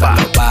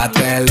 aplástalo,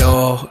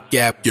 bátelo.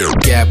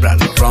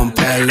 Quiebralo,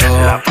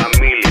 rómpelo. La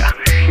familia,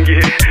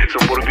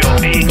 suburbio.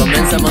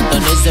 Comienza a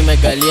montonar y se me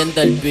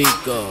calienta el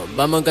pico.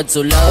 Vamos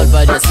encapsulados al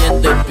party a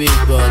ciento y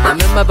pico.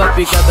 Dame más pa'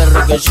 picar,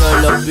 perro, que yo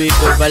los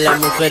pico. Y pa' las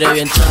mujeres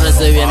bien chorras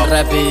soy bien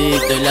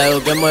rapidito. Y la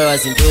hago que mueva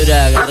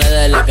cintura,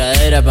 agarrada de la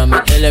cadera, pa'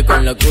 meterle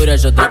con locura.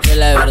 Yo traje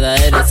la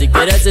verdadera. Si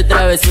quieres hacer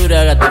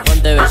travesura, gata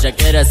fuente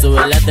bellaquera.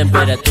 Sube la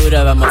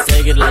temperatura, vamos a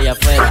seguirla allá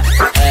afuera.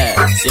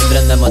 Siempre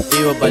andamos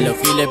activos pa' los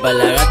giles, pa'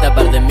 la gata,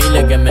 par de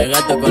miles que me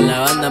gato con la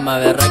banda más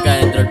berraca.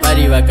 Dentro del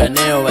party,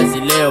 bacaneo,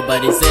 vacileo,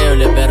 pariseo,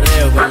 le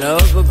perreo. Con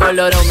los ojos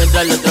colorados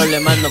mientras al otro le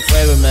mando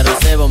fuego. Y me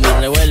recebo, me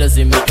revuelo,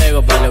 si me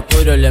pego pa' lo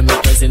oscuro le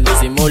meto sin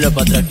disimulo.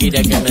 Pa' otra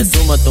gira que me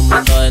sumo,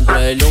 tumbando dentro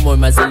del humo. Y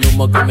más el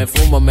humo que me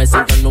fumo, me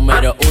siento el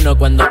número uno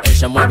cuando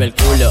ella mueve el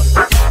culo.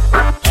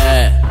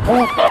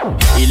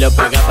 Y lo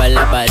pega pa'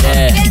 la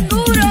pared.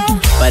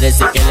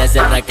 Parece que le hace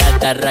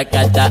racata,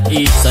 racata.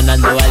 Y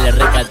sonando vale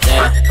recate.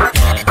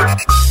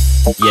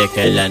 Y es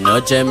que la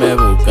noche me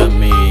busca a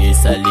mí.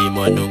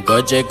 Salimos en un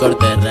coche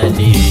corte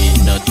rally.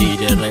 No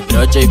tires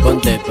reproche y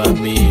ponte pa'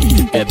 mí,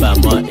 que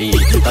vamos ahí.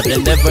 Pa'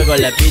 prender fuego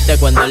la pista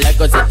cuando la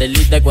cosa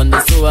telita. Cuando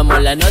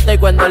subamos la nota y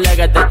cuando la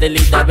gata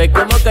telita. Ve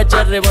como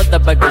cachar rebota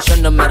pa' que yo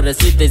no me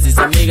resiste. Y si su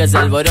amiga se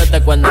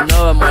alborota cuando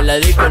no vamos a la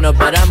disco. No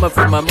paramos,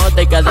 fumamos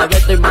mota y cada vez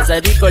estoy más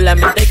arico. La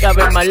mente cada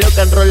vez más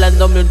loca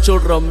enrolándome un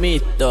churro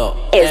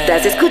mixto.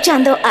 Estás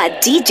escuchando a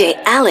DJ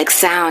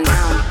Alexsound.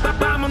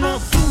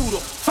 Vámonos duro,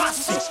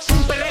 fácil,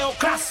 un perreo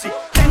clásico.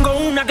 Tengo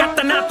una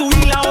gata natu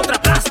y la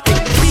otra plástico.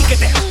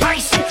 Piquete,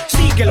 spicy,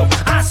 síguelo,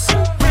 así.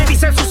 Me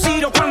dice su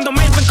Ciro cuando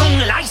me ven con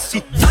el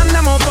icy.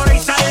 Andamos por ahí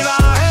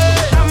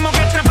salvaje, vamos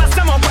que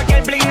traspasamos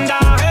cualquier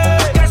blindaje.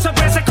 Que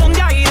sorpresa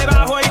esconde ahí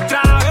debajo el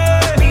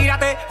traje.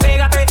 Mírate,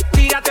 pégate,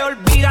 tírate,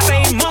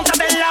 olvídate y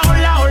móntate en la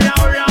ola, ola,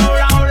 ola,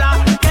 ola,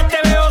 ola. Que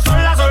te veo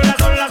sola, sola,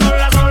 sola,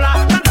 sola,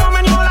 sola. Tanto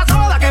me niego la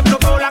soda que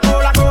explotó la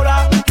cola,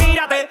 cola.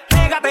 Mírate,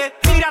 pégate,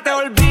 tírate,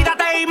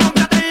 olvídate y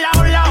móntate en la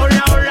ola,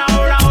 ola, ola,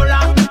 ola,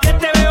 ola. Que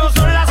te veo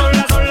sola,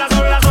 sola, sola,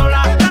 sola,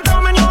 sola.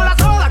 Tanto me niego la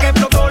soda que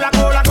explotó la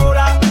cola,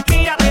 cola.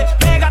 Mírate,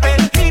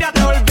 pégate,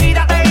 tírate,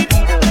 olvídate y...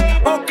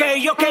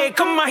 Ok,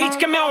 con más hits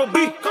que me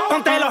olvidé.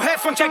 Ponte los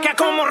headphones, chequea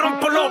cómo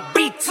rompo los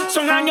beats.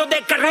 Son años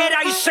de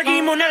carrera y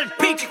seguimos en el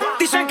pick.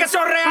 Dicen que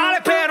son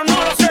reales, pero no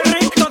lo sé,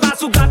 Rick. Todas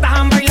sus gatas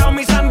han bailado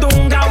mi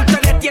sandunga.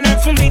 Ustedes tienen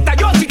fundita,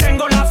 yo sí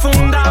tengo la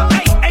funda.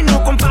 Ey,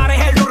 no compares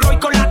el Roy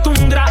con la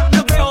tundra.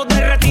 Los veo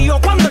derretidos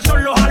cuando el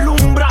sol los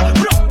alumbra.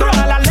 Bro,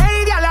 a la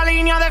lady, a la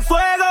línea de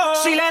fuego.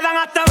 Si le dan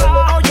hasta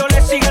abajo, yo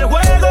le sigo el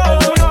juego.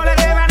 Tú no le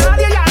debes a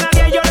nadie y a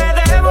nadie yo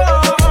le debo.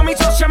 Como mi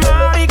socia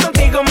Mari,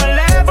 contigo me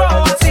elevo.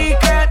 Así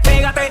que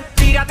pégate,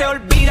 tírate,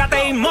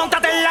 olvídate y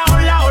móntate en la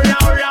ola, ola,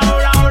 ola,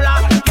 ola,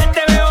 ola. Que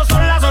te veo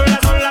sola, sola,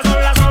 sola,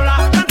 sola,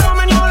 sola. Tanto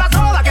me niego la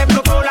soda que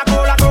explotó la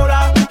cola,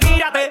 cola.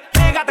 Mírate,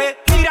 pégate,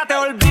 tírate,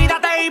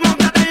 olvídate y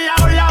móntate en la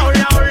ola,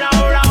 ola, ola,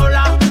 ola,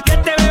 ola. Que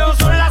te veo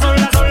sola,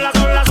 sola, sola,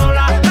 sola,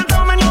 sola.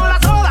 Tanto me niego la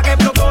soda que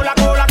explotó la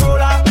cola,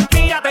 cola.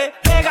 Mírate,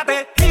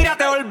 pégate,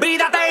 tírate,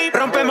 olvídate y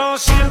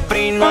rompemos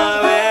siempre y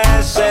 9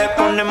 veces.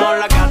 Ponemos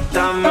la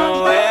gata a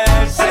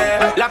moverse.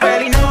 La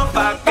peli no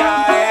va a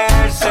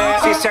caerse.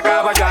 Si se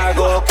acaba ya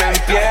algo que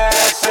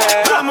empiece.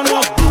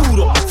 Vámonos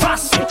duro,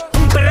 fácil,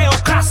 un perreo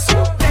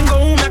clásico. Tengo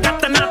una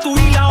gata natu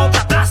y la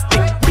otra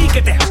plástico.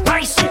 Piquete,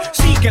 spicy,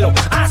 síguelo,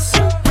 así.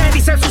 Me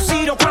dice su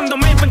Ciro cuando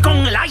me ven con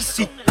el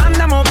icy.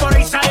 Andamos por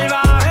ahí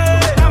salvaje,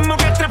 vamos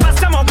que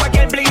traspasamos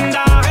cualquier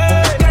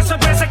blindaje. Que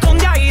sorpresa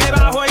esconde ahí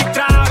debajo el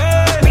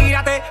traje.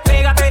 Mírate,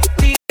 pégate,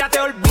 tírate,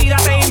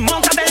 olvídate y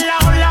móntate en la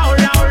ola,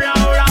 ola,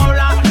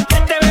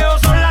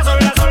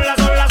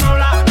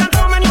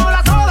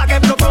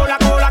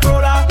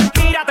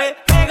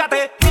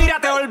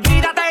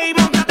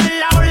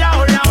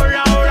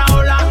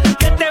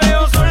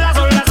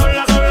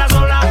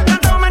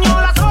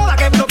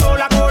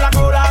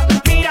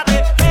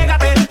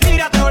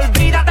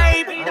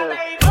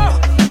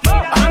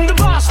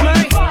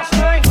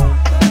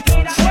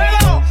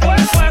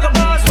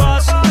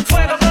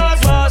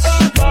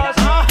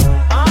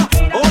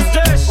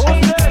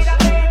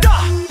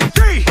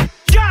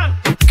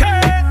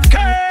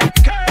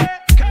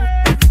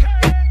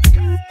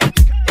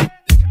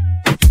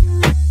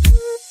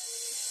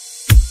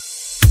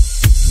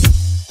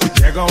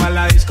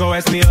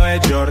 vestido de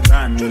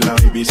Jordan y la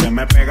baby se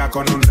me pega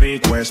con un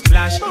rico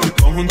splash.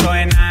 Conjunto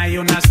en y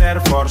una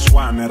Air Force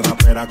One. Es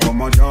rapera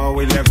como yo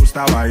y le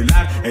gusta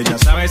bailar. Ella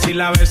sabe si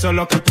la beso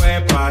lo que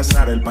puede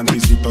pasar. El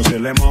panticito se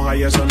le moja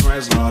y eso no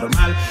es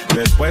normal.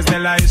 Después de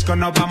la disco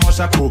nos vamos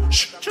a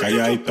push.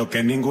 Calladito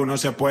que ninguno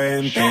se puede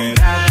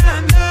enterar.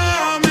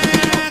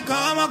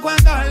 Como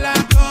cuando la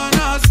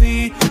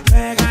conocí,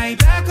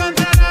 pegadita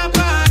contra la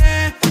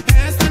pared.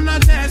 Esta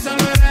noche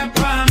solo eres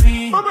pa'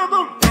 mí.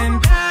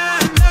 Tentándome,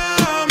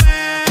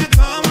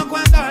 como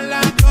cuando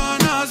la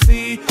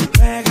conocí,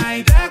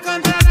 pegadita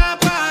contra la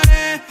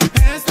pared.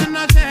 Esta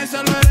noche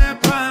solo eres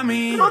pa'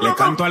 mí. Le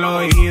canto al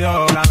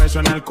oído, la beso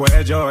en el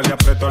cuello, le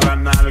aprieto la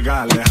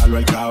nalga, le jalo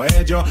el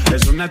cabello.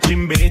 Es una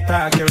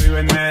chimbita que vive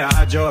en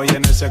Medallo y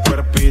en ese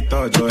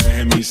cuerpito yo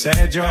dejé mi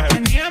sello.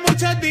 Tenía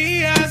muchos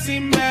días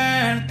sin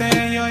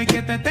verte y hoy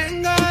que te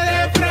tengo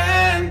de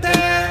frente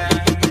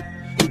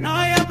no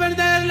voy a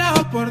perder la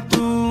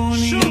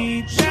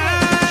oportunidad.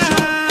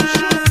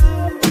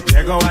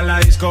 Llego a la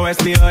disco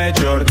vestido de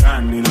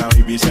Jordan y la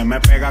baby se me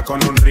pega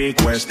con un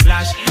rico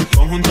splash.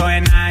 Conjunto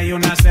en y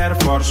una Air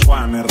Force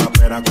One. Es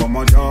rapera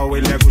como yo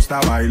y le gusta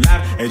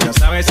bailar. Ella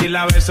sabe si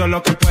la beso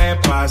lo que puede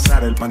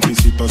pasar. El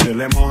panticito se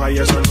le moja y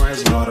eso no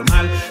es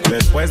normal.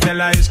 Después de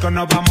la disco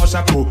nos vamos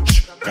a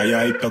push.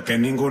 Calladito que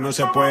ninguno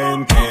se puede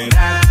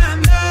enterar.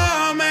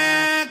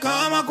 Tentándome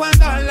como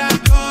cuando la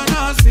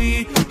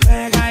conocí,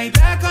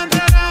 pegadita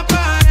contra la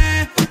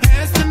pared.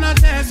 Esta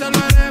noche solo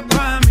eres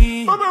pa'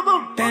 mí.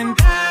 Tentándome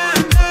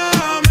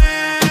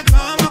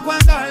como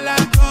cuando la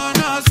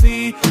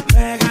conocí,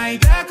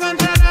 pegadita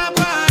contra la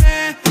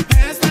pared.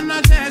 Esta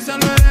noche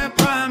solo eres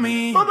pa'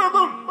 mí.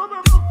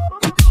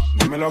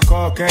 Dímelo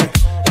Coque,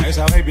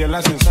 esa baby es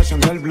la sensación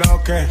del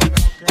bloque.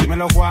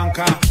 Dímelo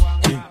Juanca,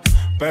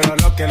 pero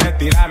los que le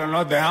tiraron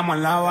los dejamos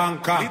en la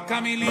banca.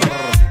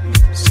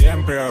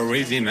 Siempre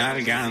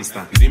original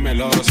gangsta.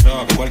 Dímelo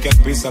so, cualquier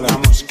pista le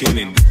damos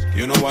killing.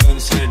 You know what I'm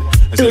saying.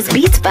 Tus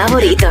beats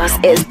favoritos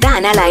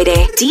están al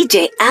aire.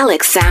 DJ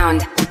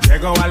Alexsound.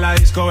 Llego a la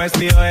disco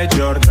vestido de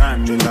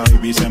Jordan y la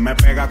baby se me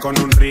pega con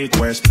un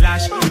rico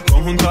splash.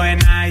 Conjunto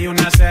en y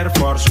una Air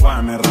Force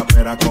One. Es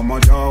rapera como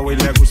yo y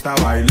le gusta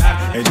bailar.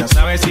 Ella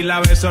sabe si la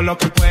beso lo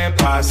que puede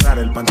pasar.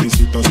 El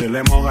panticito se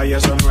le moja y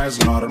eso no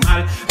es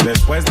normal.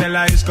 Después de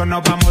la disco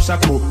nos vamos a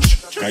push.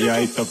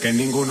 Calladito que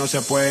ninguno se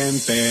puede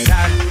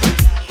enterar.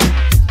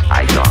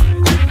 I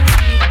don't.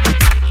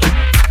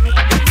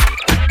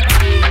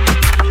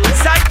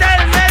 Salte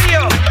del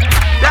medio,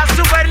 la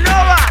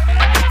supernova,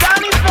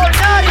 Danny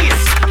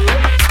Fornaris.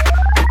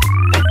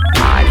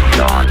 I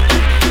don't.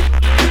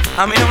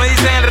 A mí no me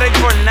dicen el rey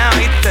por nada,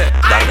 ¿viste?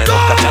 Dame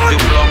 2 cachas de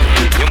un blon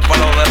y un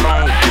palo de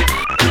ron.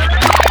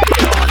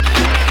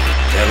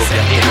 Llego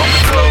bien con el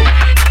flow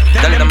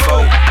del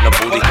Dembow. No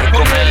pudiste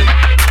con él,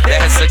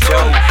 deja ese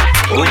show.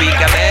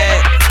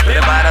 Ubícate,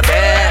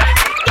 prepárate,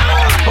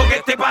 porque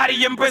este party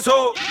ya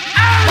empezó.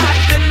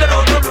 Bartender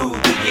otro blue,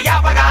 DJ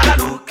apaga la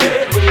luz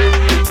que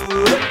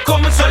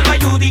comenzó el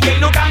Bayou, DJ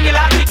no cambia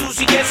la actitud.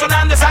 Sigue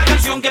sonando esa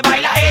canción que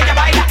baila ella,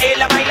 baila él,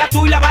 la baila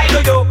tú y la bailo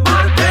yo.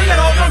 Bartender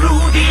otro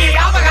blue, DJ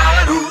apaga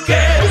la luz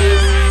que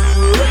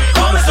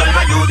comenzó el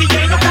Bayou,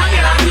 DJ no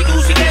cambia la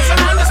actitud. Sigue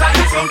sonando esa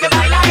canción que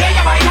baila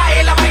ella, baila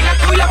él, la baila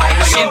tú y la bailo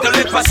yo. Siento lo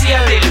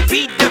espacial, el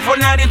beat de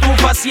Fornari en tu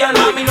facial.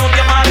 Mami no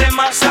te amarres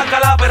más, saca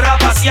la perra a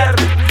pasear.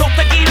 2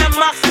 tequilas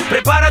más,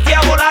 prepárate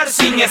a volar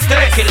sin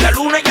estrés, que en la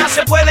luna ya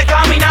se puede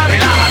caminar.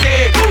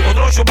 Relájate,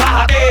 otro show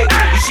bájate,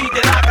 y si te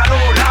da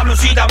calor, la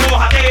blusita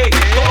mójate.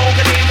 Todo lo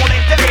que te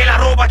moleste de la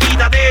ropa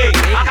quítate.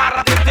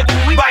 Agárrate este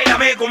tubo y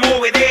bailame como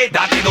vedé.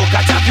 Date 2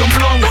 cachas de un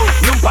blon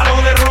y un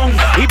palo de ron,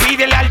 y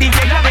pídele al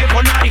DJ la de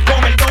Fornari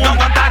con el don. No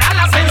aguantará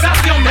la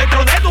sensación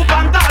dentro de tu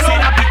pantalón.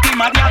 Serás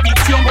víctima de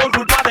adicción por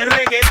culpa de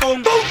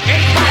reggaetón.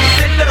 El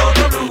bartender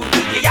otro blue,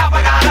 y ya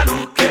apaga la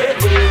luz que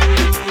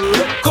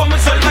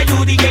comenzó el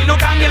Bayou, DJ no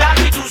cambia la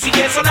actitud.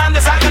 Sigue sonando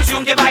esa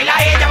canción que baila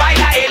ella,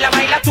 baila él, la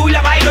baila tú y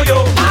la bailo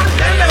yo.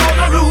 Bartender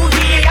otro blue,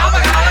 DJ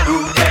apaga la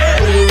luz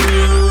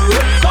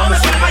que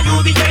comenzó el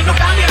Bayou, DJ no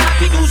cambia la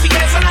actitud.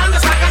 Sigue sonando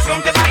esa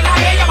canción que baila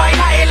ella,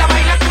 baila él, la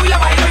baila tú y la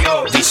bailo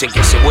yo. dicen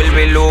que se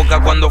vuelve loca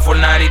cuando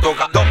Fornari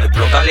toca.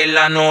 Explótale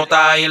la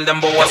nota y el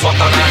Dembow a su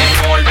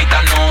en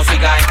órbita. No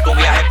sigas en tu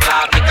viaje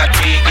plática,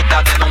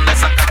 chiquita. ¿De dónde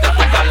sacaste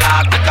tu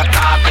galáctica?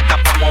 Táctica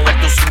pa'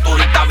 mover tu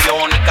cinturita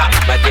aviónica.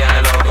 Me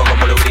tiene loco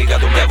como lubrica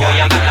tu mecánica. Te voy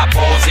a dar la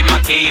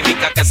pócima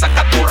química que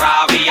saca tu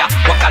rabia.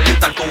 Voy a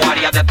calentar tu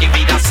área de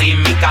actividad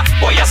sísmica.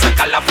 Voy a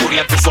sacar la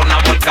furia en tu zona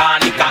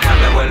volcánica.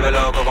 Me vuelve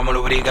loco como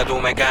lubrica tu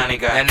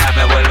mecánica.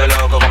 Me vuelve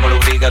loco como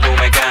lubrica tu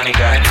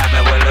mecánica.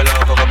 Me vuelve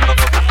loco como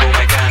tu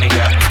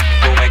mecánica.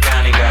 Tu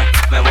mecánica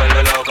me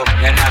vuelve loco.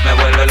 Me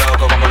vuelve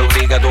loco como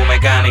lubrica tu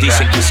mecánica.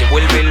 Dicen que se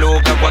vuelve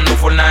loca cuando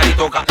Fornari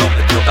toca.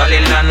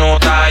 Explótale la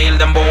nota y el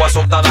Dembow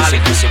azota, dale.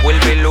 Dicen que se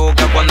vuelve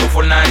loca cuando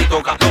Fornari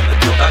toca.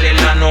 Explótale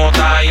la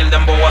nota y el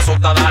Dembow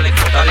azota, dale.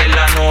 Explótale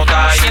la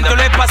nota y siento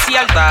lo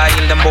espacial y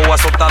el Dembow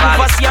azota, dale.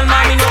 Facial,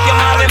 mami, no te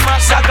amarres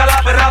más. Saca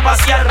la perra a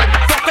pasear.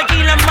 2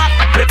 tequilas más,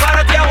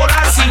 prepárate a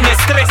volar sin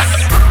estrés.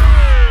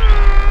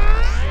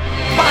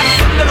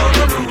 Bartender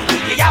otro blue.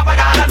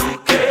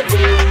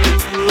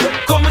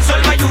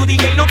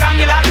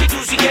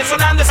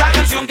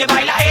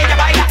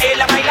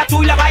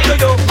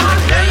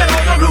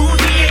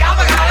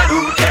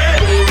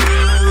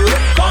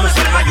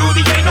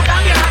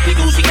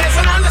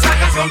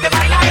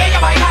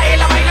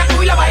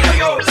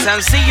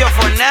 Sencillo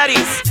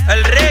Fornaris,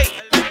 el rey,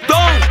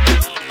 Don.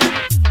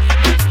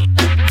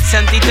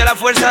 Sentiste la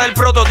fuerza del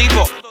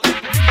prototipo.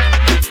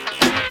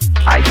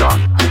 I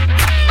don't.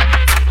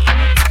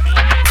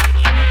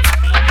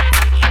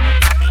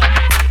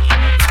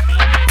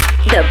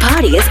 The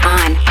party is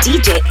on.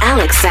 DJ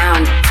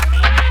Alexsound.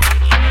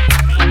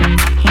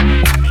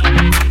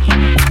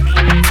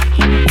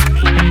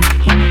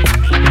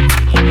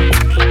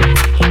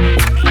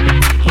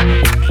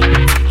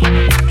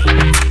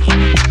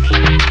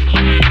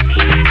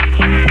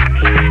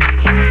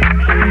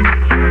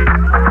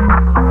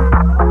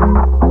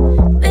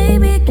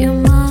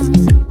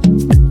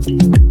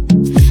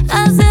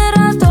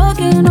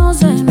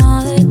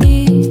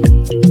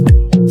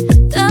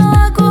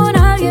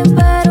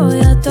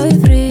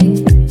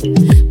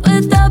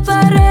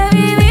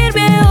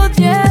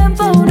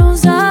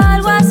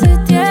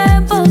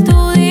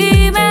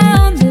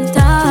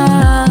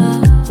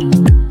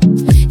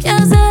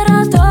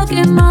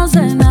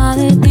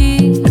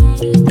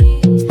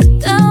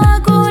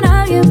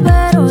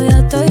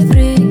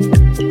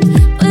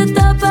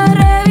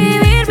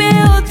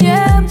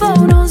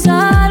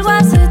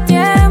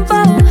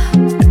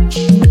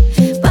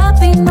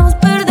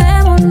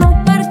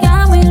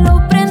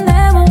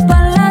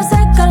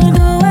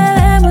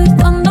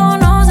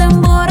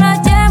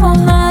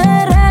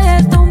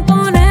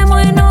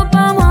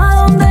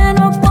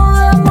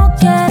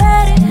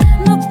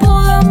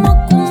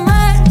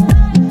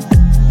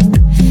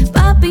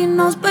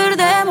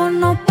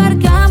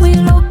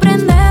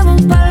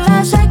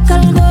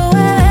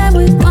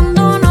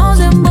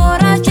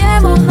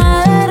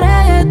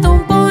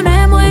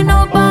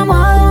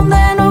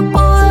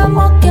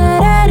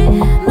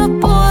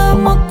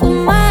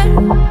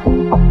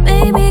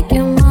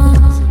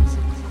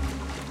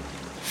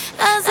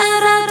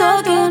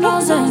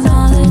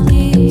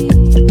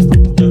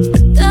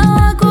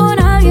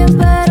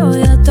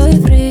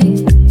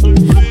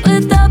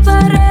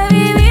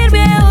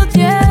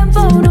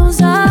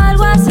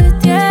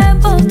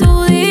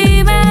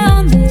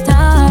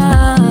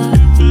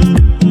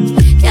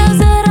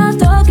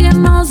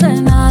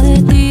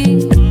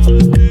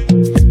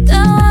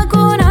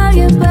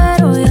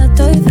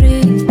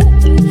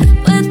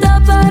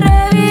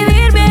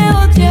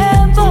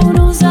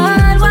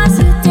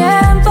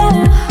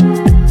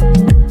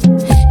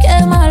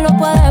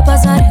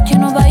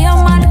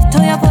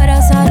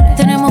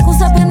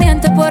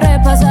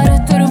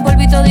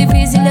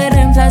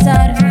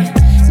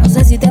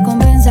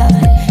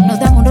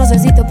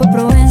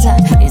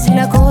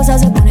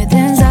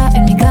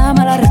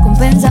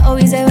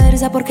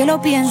 ¿Por qué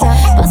lo piensas?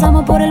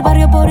 Pasamos por el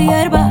barrio por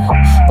hierba.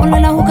 Ponle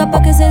la juca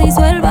pa' que se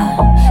disuelva.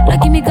 La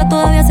química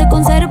todavía se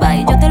conserva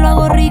y yo te lo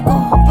hago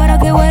rico para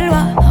que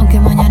vuelva. Aunque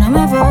mañana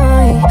me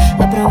voy,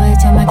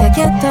 aprovechame que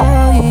aquí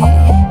estoy.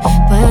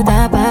 Pues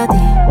está pa' ti,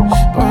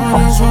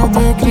 por eso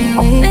te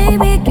escribí.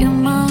 Baby, ¿qué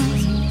más?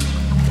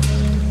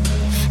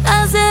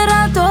 Hace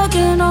rato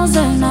que no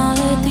sé nada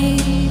de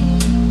ti.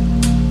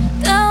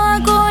 Estaba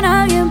con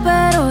alguien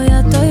pero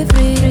ya estoy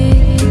free.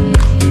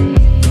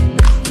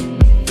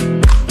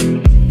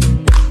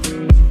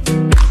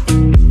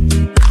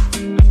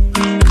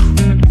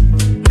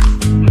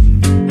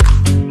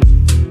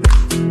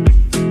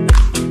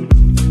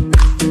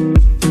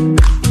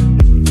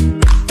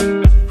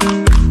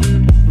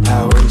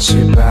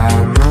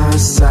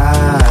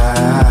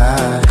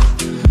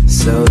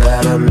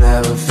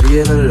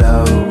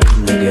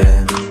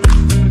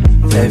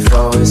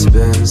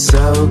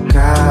 So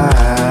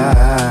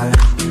kind,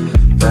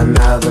 but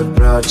now they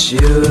brought you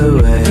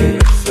away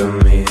from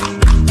me.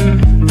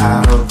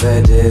 I hope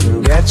they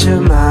didn't get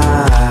your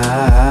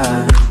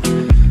mind.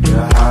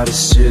 Your heart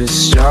is too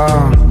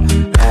strong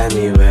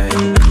anyway.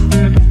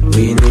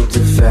 We need to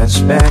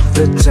fetch back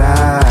the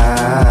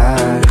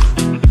time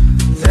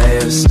they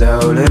have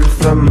stolen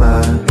from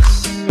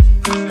us.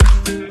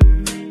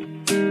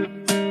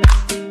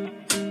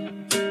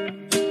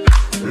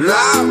 And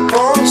I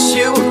want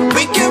you,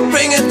 we can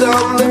bring it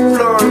on the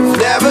floor.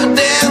 Never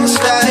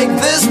danced like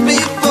this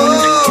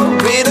before.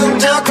 We don't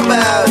talk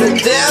about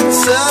it,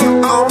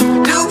 dancing on.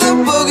 Do the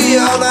boogie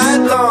all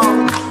night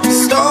long.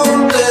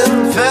 Stoned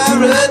in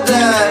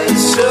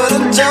paradise.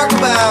 Shouldn't talk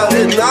about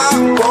it,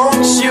 I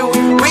want you.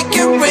 We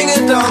can bring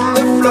it on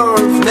the floor.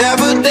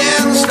 Never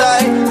danced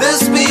like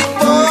this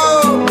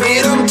before.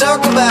 We don't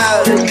talk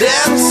about it,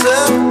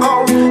 dancing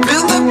on. Do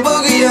the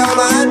boogie all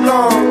night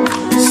long.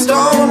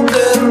 Stoned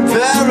in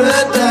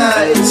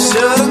paradise.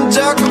 Shouldn't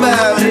talk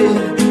about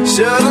it.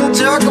 Shouldn't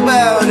talk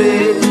about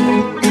it.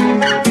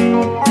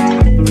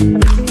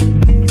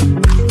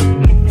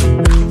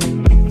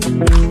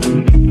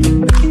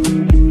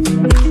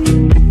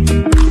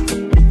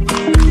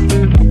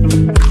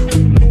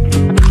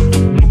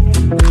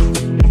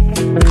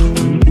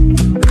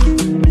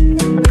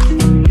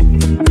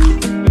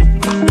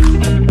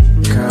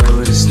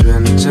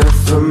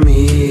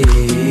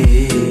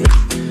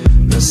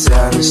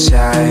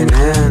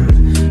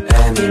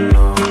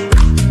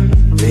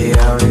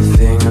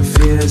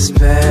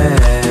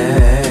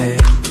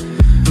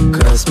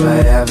 breathless by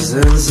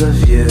absence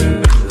of you.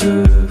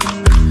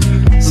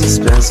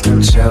 Suspense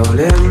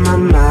controlling my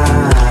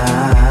mind.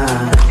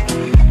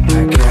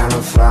 I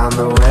cannot find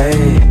the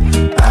way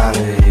out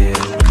of here.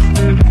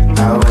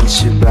 I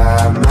want you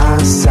by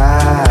my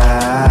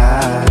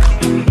side,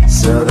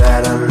 so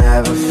that I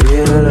never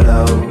feel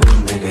alone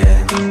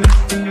again.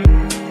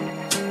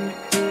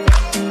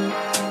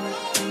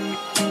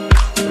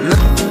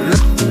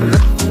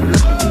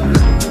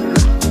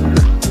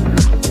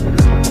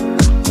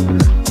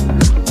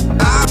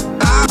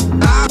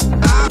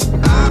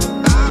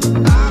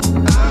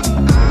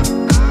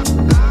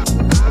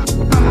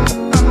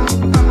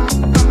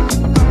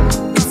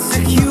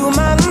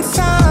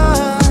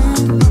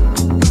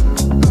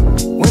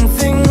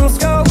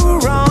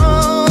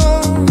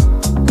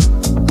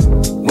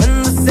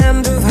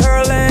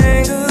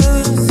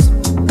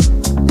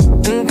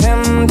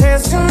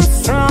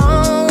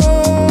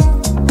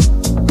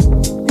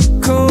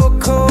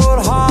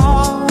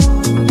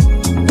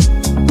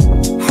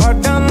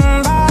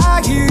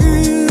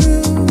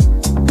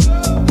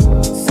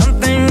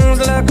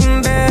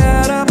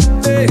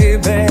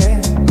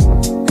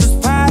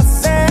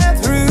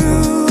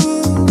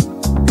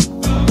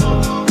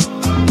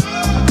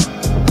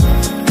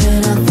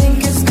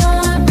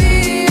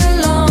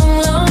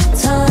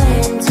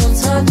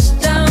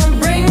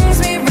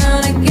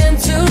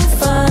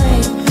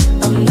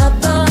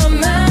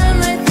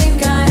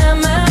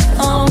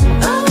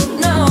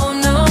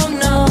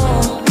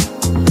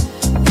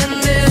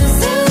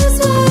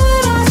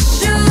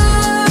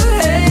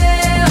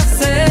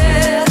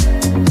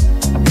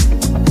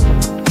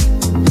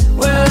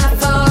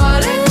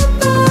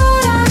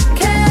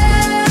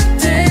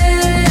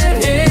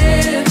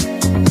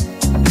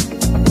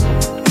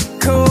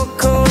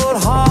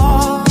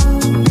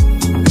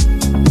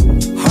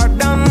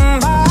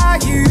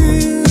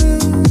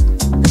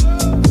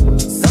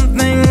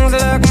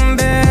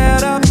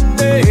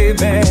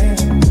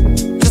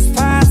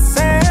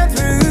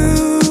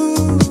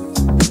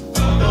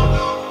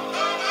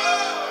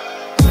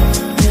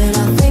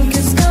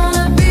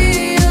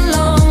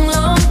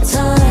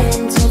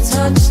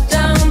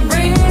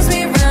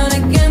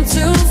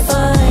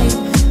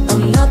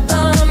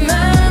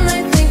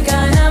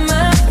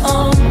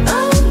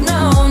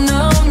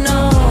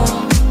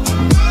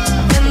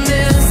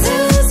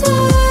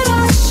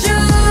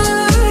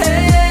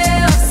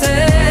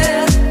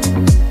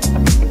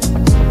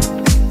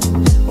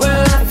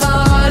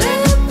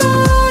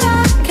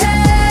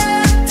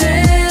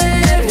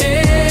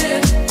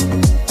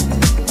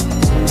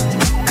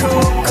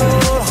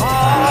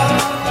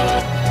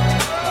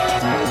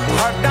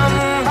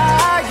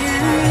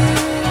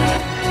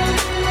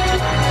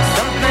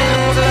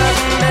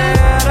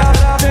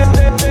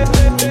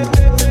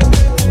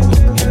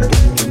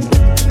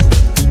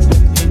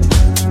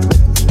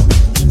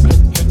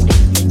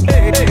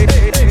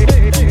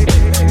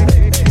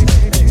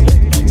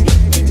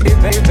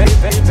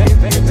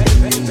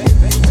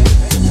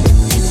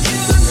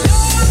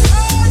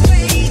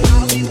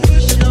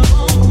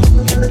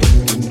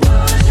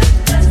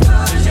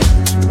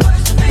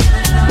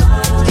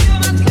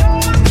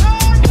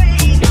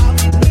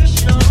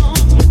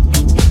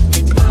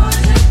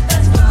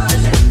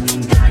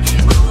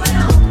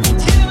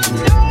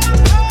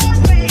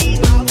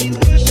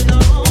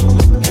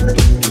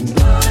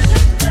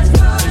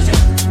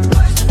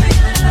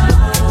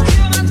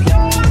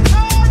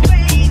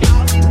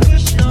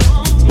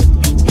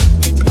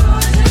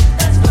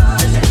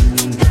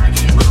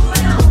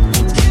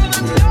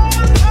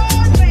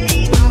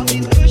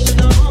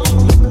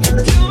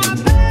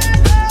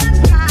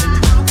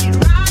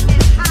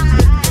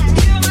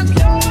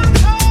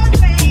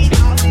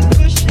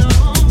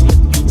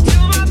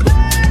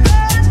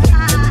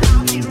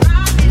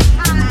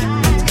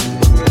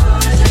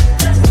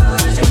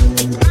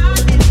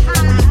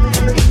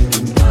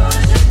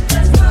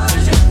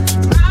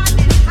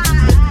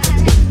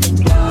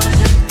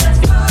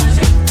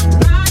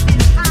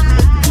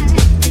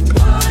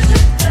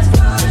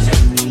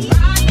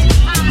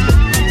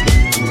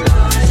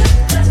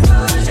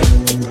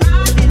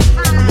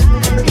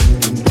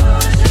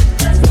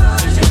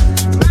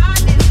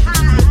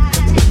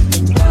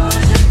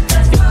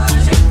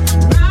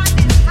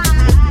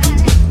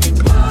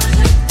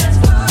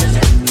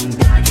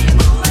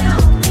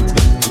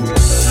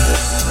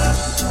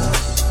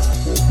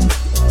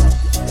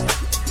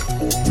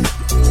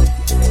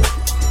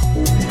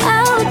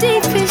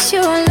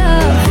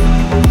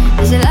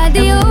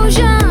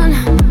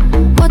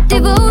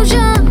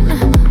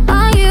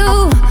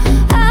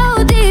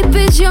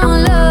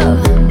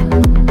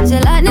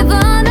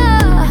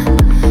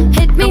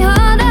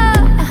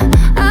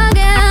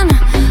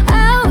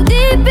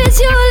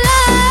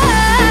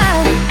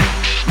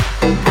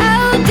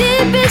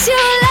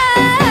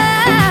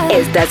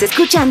 Estás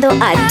escuchando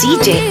a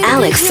DJ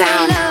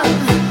Alexsound.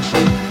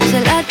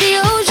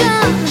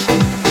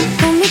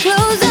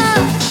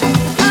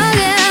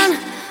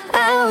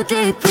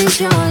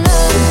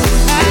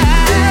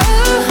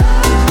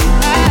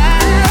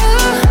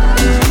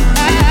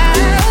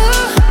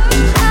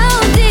 How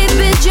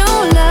deep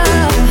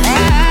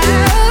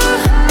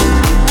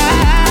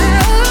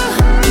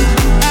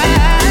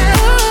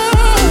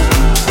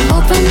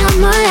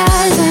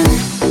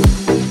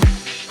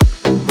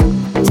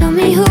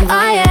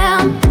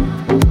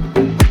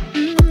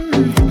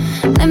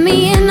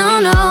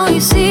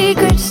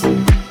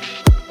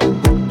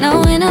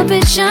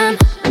ambition,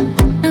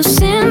 no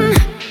sin.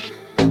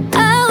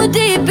 How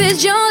deep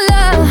is your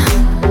love?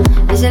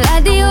 Is it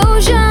like the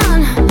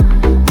ocean?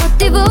 What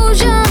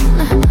devotion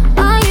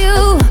are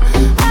you?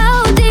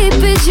 How deep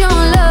is your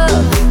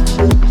love?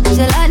 Is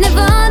it like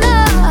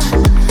Nirvana?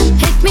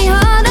 Hit me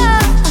harder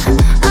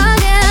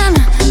again.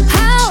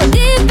 How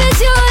deep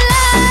is your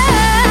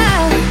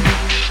love?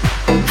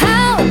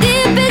 How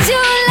deep is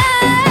your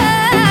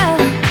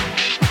love?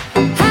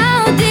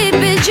 How deep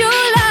is your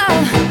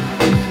love?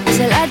 Is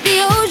it like the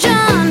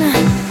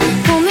ocean?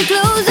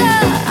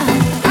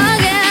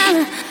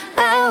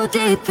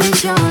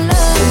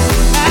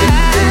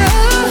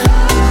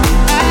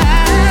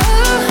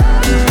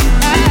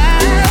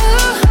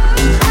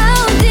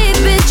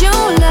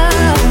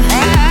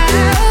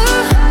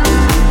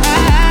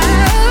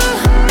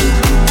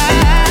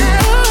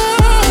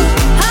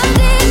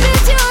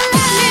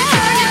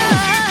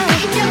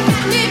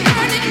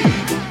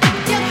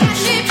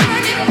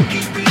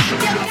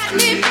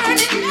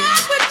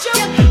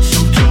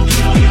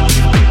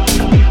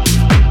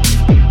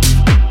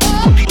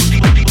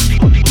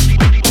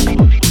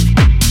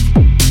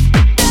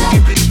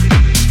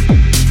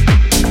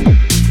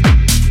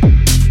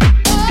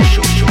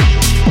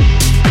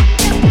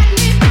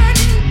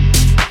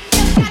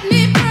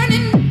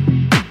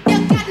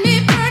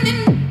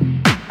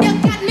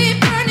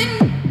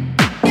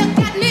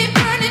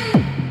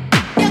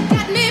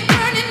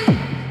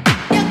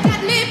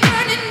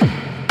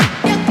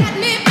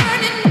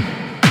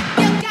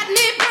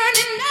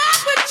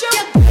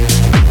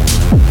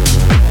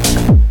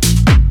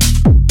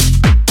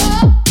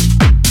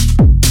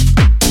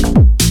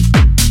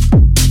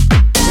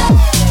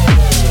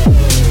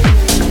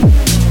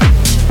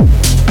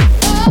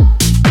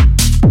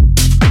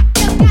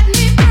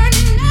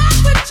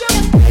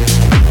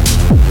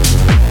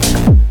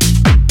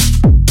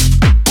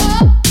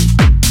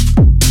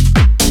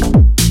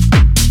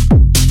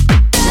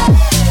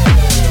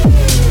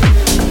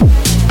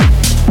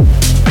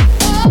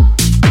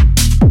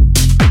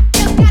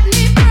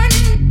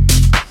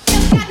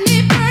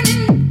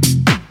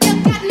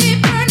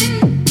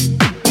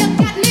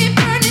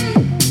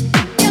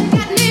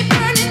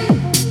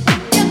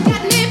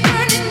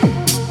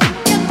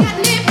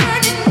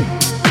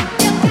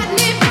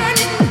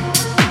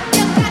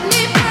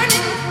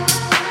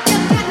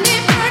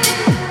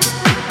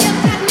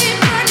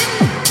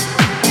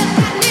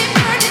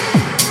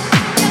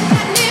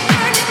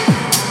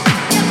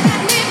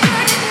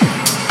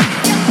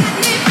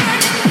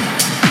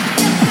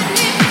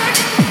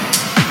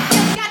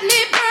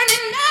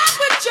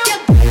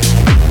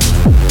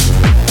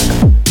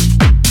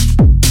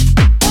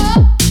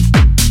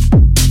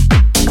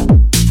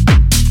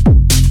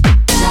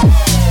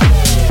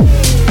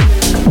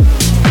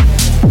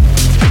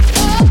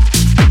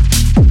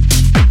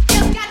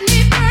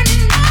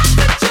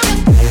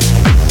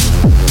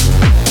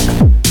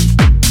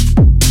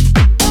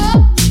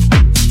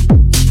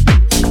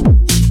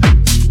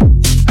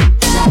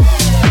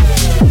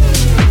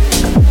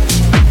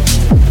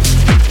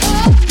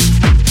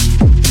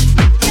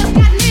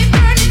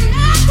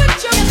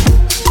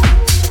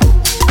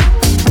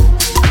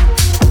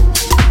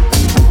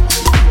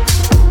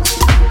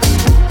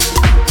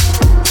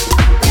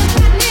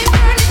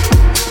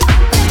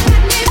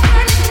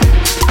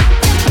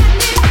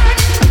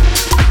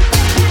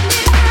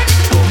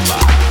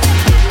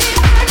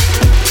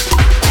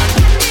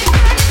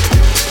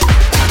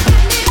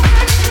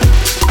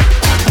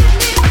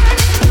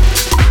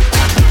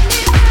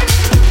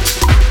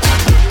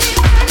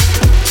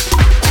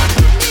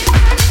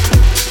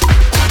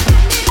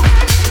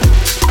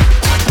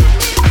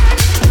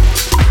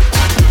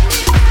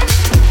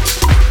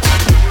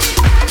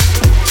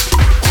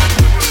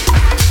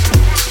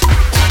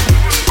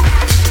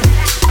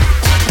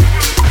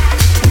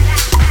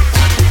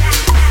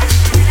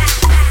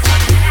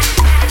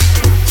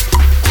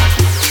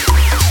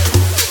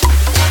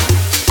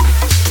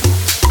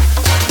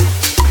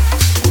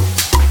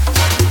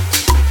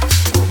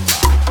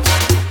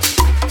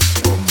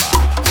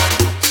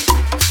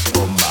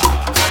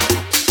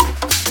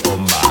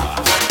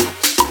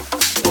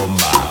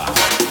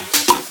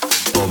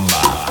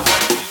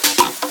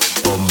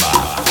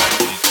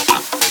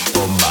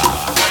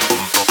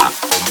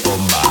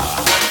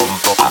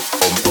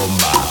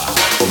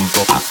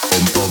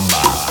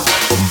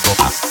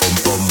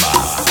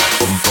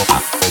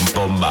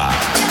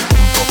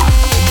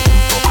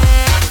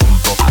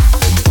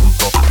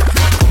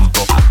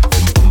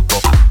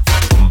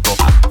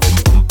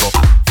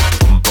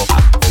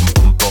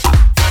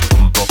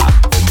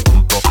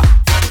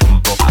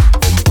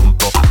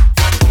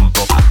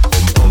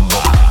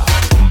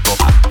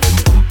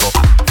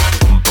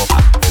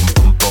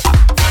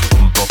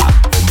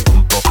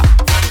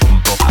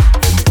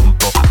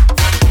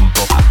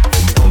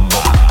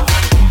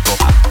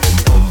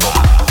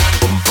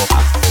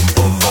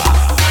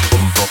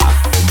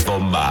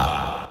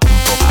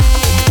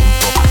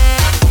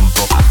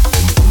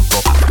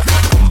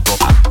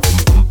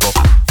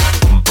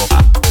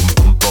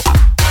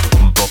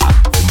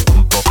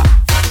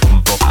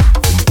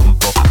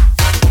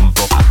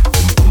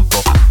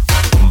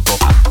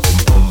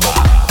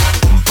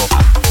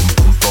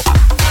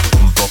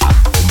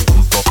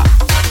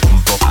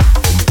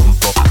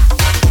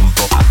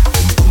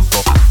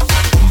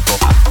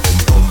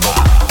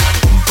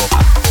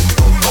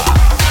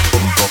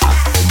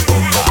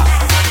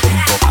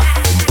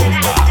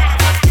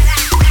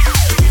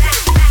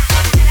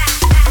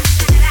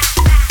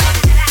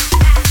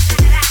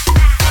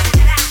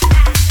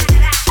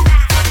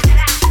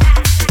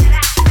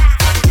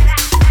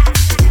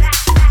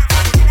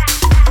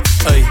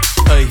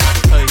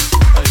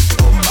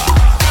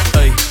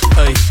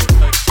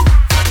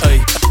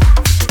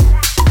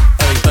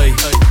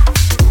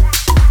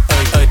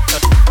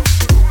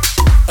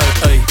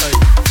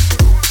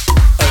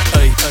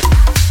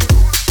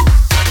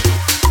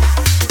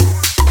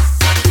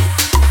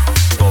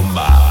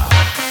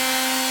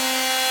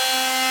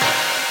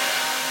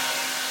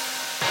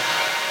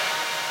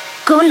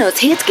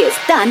 hits que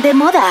están de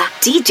moda.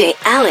 DJ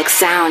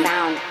Alexsound.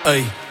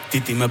 Ey,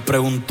 Titi me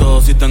preguntó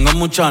si tengo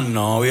muchas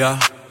novias.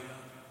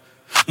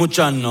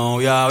 Muchas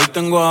novias, hoy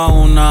tengo a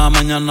una,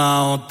 mañana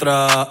a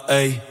otra,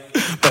 ey.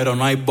 Pero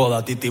no hay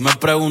boda. Titi me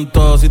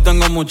preguntó si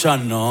tengo muchas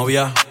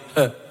novias.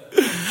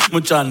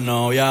 Muchas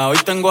novias, hoy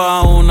tengo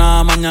a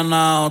una,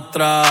 mañana a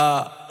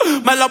otra.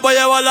 Me las voy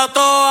a llevar a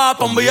todas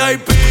pa' un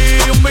VIP,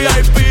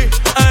 ey.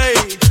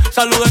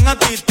 Saluden a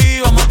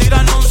Titi, vamos a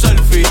tirarnos un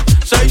selfie.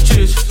 6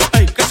 chis,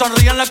 ey. Que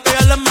sonrían las que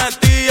ya les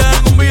metí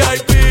en un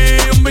VIP,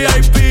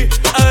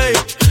 ey.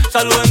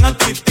 Saluden a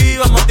Titi,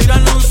 vamos a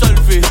tirarnos un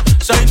selfie.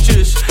 6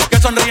 chis, que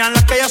sonrían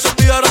las que ya se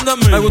olvidaron de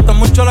mí. Me gustan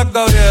mucho las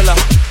Gabriela,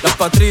 las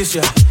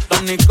Patricia,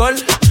 las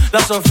Nicole, la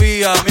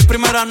Sofía. Mi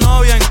primera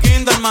novia en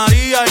Kinder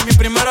María y mi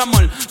primer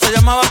amor se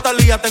llamaba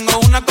Talía. Tengo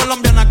una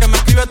colombiana que me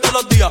escribe todos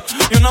los días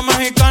y una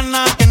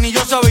mexicana que ni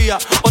yo sabía.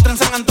 Otra en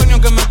San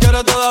Antonio que me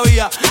quiere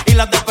todavía y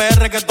las de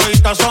PR que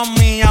toditas son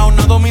mías.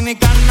 Una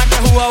dominicana que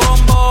juega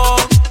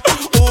bombón,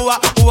 uva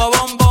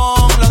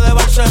bombón. La de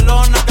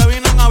Barcelona que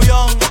vino en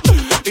avión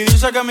y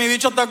dice que mi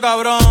bicho está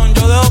cabrón.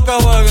 Yo dejo que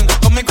jueguen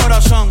con mi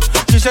corazón.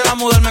 Quisiera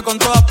mudarme con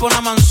todas por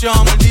una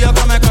mansión. El día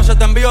que me case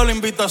te envío la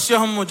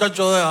invitación,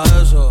 muchacho, deja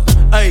eso.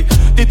 Ey,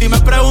 Titi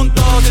me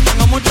preguntó si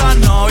tengo muchas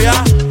novias.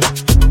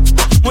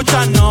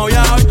 Muchas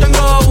novias, hoy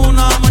tengo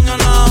una,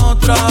 mañana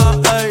otra,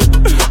 ey.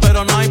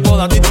 Pero no hay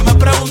boda. Titi me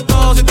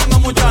preguntó si tengo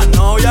muchas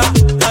novias.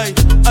 Ey,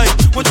 ey,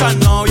 muchas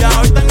novias,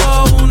 hoy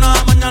tengo una,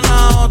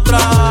 mañana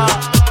otra.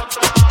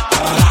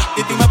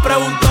 Titi me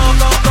preguntó,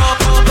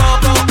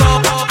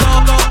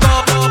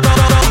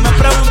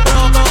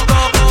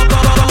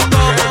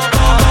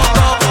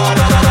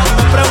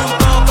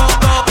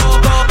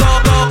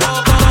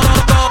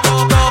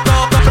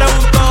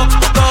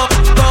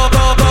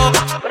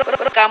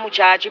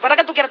 muchacho, ¿y para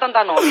qué tú quieres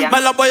tanta novia? Me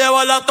las voy a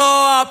llevar a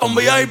todas pa' un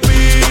VIP,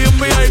 ey.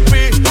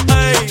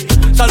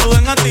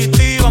 Saluden a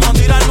Titi, vamos a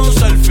tirarnos un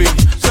selfie.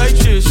 6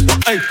 chis,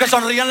 ey. Que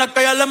sonrían las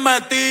que ya les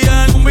metí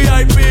en un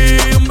VIP,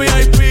 ey.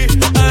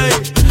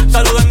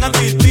 Saluden a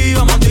Titi,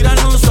 vamos a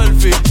tirarnos un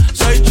selfie.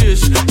 6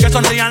 chis, que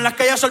sonrían las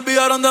que ya se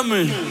olvidaron de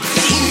mí.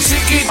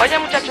 Oye,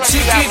 muchachos,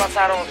 chiqui,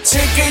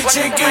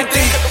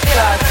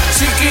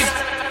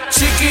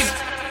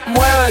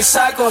 mueve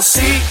esa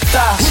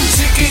cosita.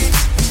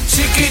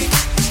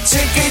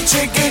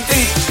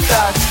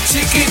 Chiquitita,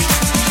 chiqui,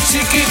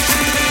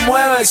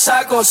 mueve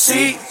esa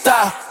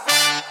cosita.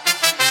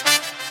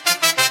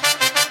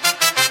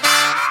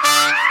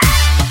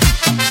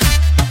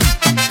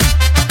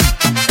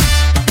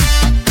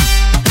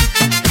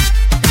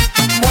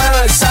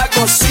 Mueve esa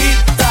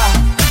cosita.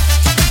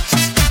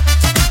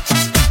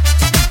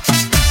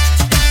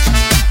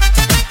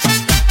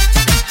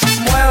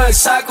 Mueve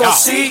esa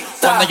cosita.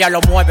 Cuando ella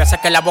lo mueve hace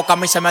que la boca a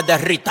mí se me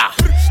derrita.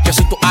 Yo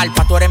soy tu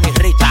alfa, tú eres mi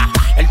Rita.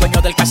 El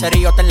dueño del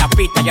caserío está en la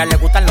pista. Ya le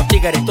gustan los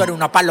tigres y tú eres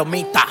una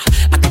palomita.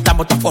 Aquí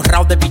estamos todos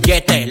forrados de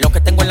billetes. Lo que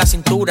tengo en la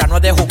cintura no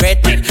es de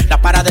juguete.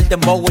 La para del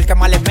Dembow, el que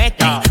más le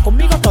mete.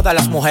 Conmigo todas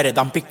las mujeres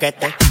dan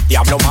piquete.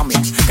 Diablo mami,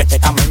 que te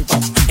tamento.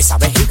 Esa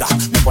vejiga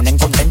me ponen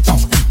contento.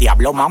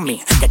 Diablo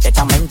mami, que te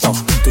tamento.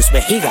 Tus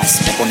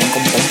vejigas me ponen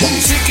contento.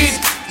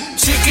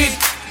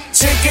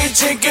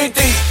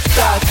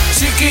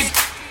 Chiquitita.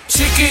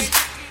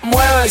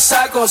 Mueve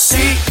esa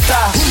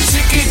cosita.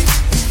 Chiquitita.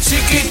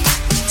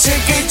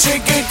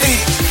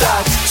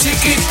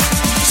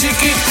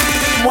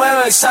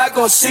 Mueve esa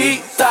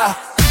cosita.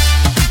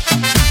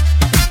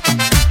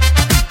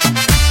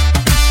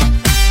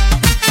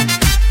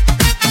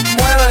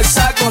 Mueve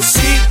esa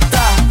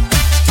cosita.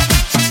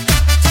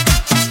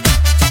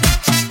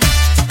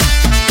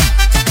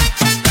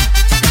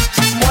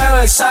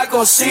 Mueve esa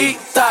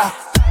cosita.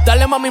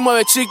 Dale mami,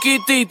 mueve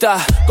chiquitita.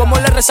 Como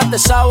le resalte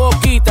esa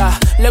boquita.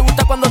 Le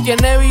gusta cuando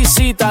tiene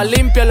visita.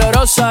 Limpia,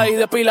 olorosa y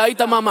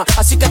depiladita, mamá.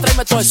 Así que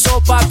tráeme todo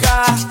eso pa'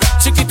 acá.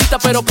 Chiquitita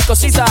pero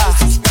picosita.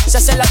 Se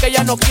hace la que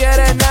ella no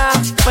quiere nada.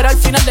 Pero al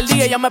final del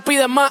día ella me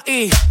pide más.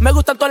 Y me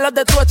gustan todas las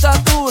de tu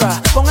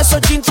estatura. Con esos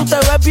jeans tú te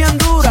ves bien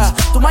dura.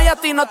 Tu malla a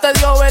ti no te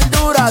dio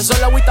verdura.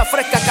 Solo agüita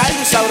fresca, caldo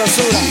y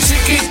sabrosura.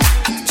 Chiquitita.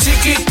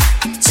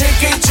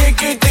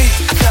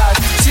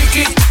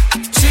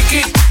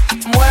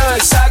 Mueve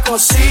esa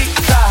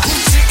cosita.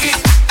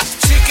 Chiquitita.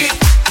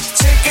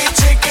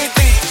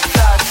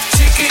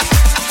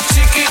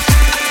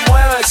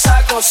 Mueve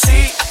esa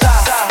cosita.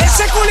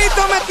 Ese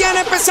culito me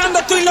tiene pensando,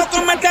 estoy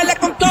loco, métele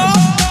con todo.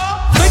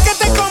 Doy que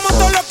te como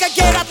todo lo que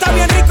quiera, está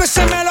bien rico y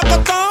se me lo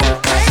costó.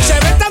 Se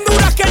ven tan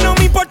duras que no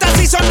me importa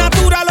si son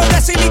naturales o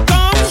de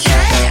silicón.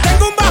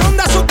 Tengo un bajón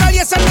de azúcar y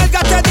esas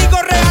nalgas te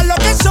digo real lo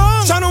que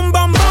son. Son un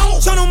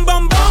bombón, son un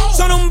bombón,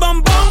 son un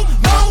bombón.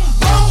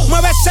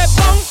 Mueve ese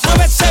bon,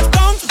 mueve ese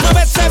bon,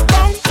 mueve ese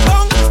bon,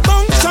 bon,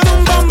 bon. Son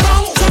un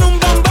bombón, son un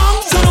bombón,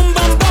 son un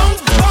bombón,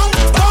 bon,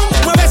 bon.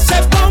 Mueve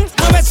ese bon,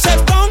 mueve ese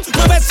bon,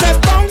 mueve ese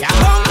bon,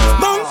 bon,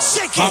 bon.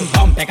 Pom,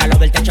 pom, pégalo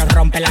del techo,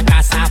 rompe la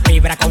casa.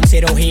 Fibra con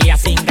cirugía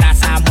sin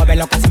grasa. Mueve mueve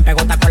lo que se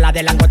empegota con la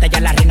de langote. Ya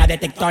la reina de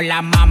TikTok,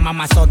 la mamá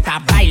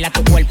mazota. Baila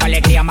tu cuerpo,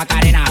 alegría,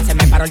 Macarena. Se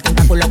me paró el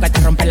tentáculo que te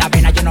rompe la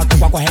vena. Yo no te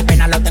voy a coger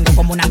pena, lo tengo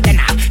como una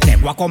antena. Te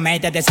voy a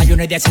comer de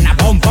desayuno y de cena.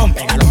 Bom, bom,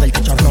 pégalo del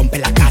techo, rompe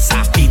la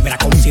casa. Fibra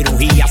con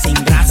cirugía sin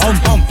grasa. Bom,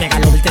 bom,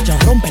 pégalo del techo,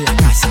 rompe la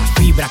casa.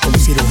 Fibra con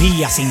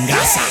cirugía sin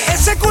grasa.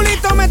 Ese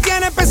culito me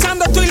tiene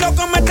pensando, estoy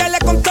loco en meterle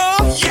con todo.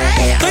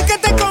 Estoy que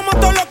te como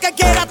todo lo que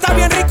quiera, está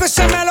bien rico y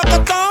se me lo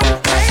costó.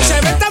 Se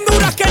ven tan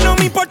duras que no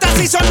me importa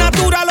si son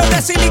naturales o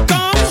de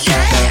silicón.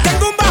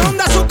 Tengo un bajón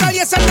de azúcar y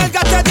esa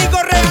nalga te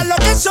digo real lo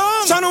que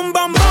son. Son un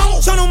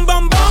bombón, son un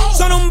bombón,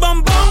 son un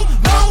bombón,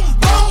 bom,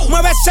 bom.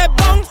 Mueve ese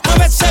bon,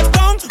 mueve ese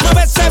bon,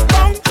 mueve ese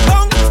bon,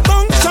 bon,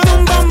 bon. Son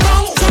un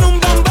bombón, son un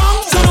bombón,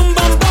 son un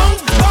bombón,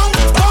 bom,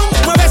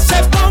 bom. Mueve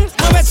ese bon,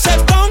 mueve ese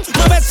bon,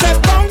 mueve ese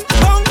bon,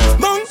 bon,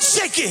 bon.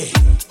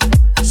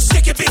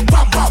 Shake it big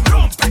bam bam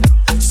rompe.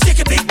 Shake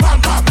it big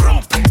bam bam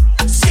rompe.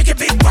 Shake it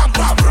big bam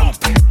bam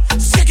rompe.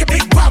 Shake it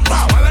big bam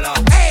bam. Muévelo,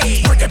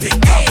 hey. Work it big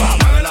bam bam.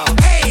 Muévelo,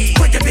 hey.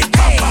 Work it big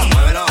bam bam.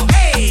 Muévelo,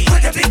 hey.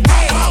 Work it big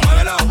bam bam.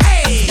 Muévelo,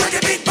 hey. Work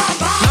it big bam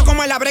bam. No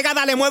como en la brega,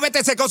 dale, muévete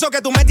ese coso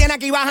que tú me tienes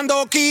aquí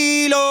bajando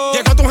kilos.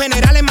 Llegó tu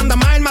general, le manda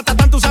más el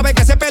matatán, tú sabes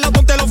que ese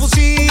pelotón te lo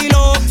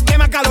fusilo.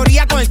 Quema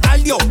calorías con el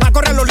cardio, va a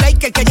correr los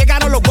Lakers que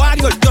llegaron los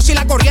Warriors. Yo soy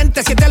la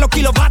corriente, 7 los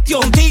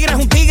kilovatios. Un tigre es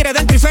un tigre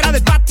dentro y fuera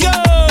del patio.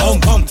 Bom,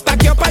 bom.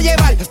 Paqueo pa'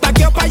 llevar,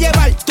 paqueo pa'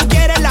 llevar. Tú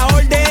quieres la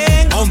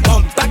orden. Bom,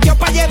 bom. Paqueo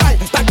pa' llevar,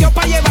 paqueo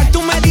pa' llevar.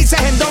 Tú me dices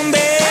en dónde.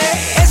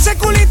 Ese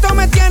culito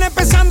me tiene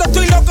pensando,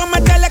 estoy loco en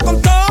meterle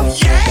con todo.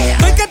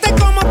 Estoy que te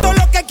como todo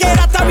lo que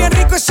quiera, está bien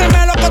rico y se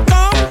me lo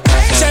costó.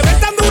 Se ven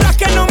tan duras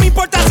que no me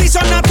importa si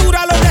son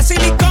naturales o de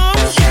silicón.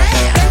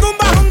 Tengo un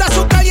bajón de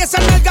azúcar y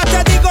esas nalgas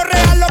te digo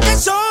real lo que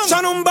son.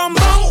 Son un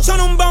bombón,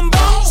 son un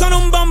bombón, son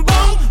un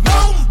bombón,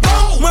 bom,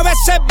 bom. Mueve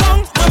ese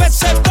bon, mueve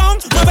ese bon,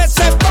 mueve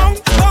ese bon,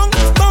 bon,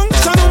 bon.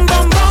 Son un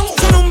bombón,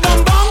 son un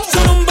bombón,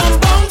 son un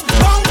bombón,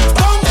 bom,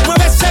 bom.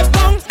 Mueve ese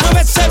bon,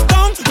 mueve ese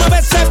bon, mueve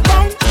ese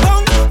bon,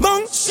 bon,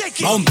 bon.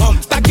 Bom, bom.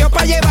 Paqueo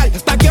pa' llevar,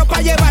 paqueo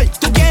pa' llevar.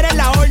 Tú quieres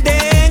la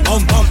orden.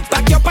 Bom, bom.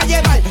 Paqueo pa'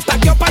 llevar,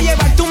 paqueo pa'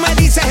 llevar. Tú me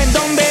dices en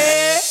dónde.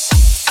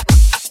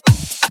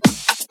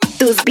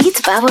 Tus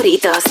beats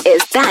favoritos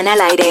están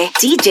al aire.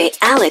 DJ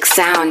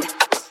Alexsound.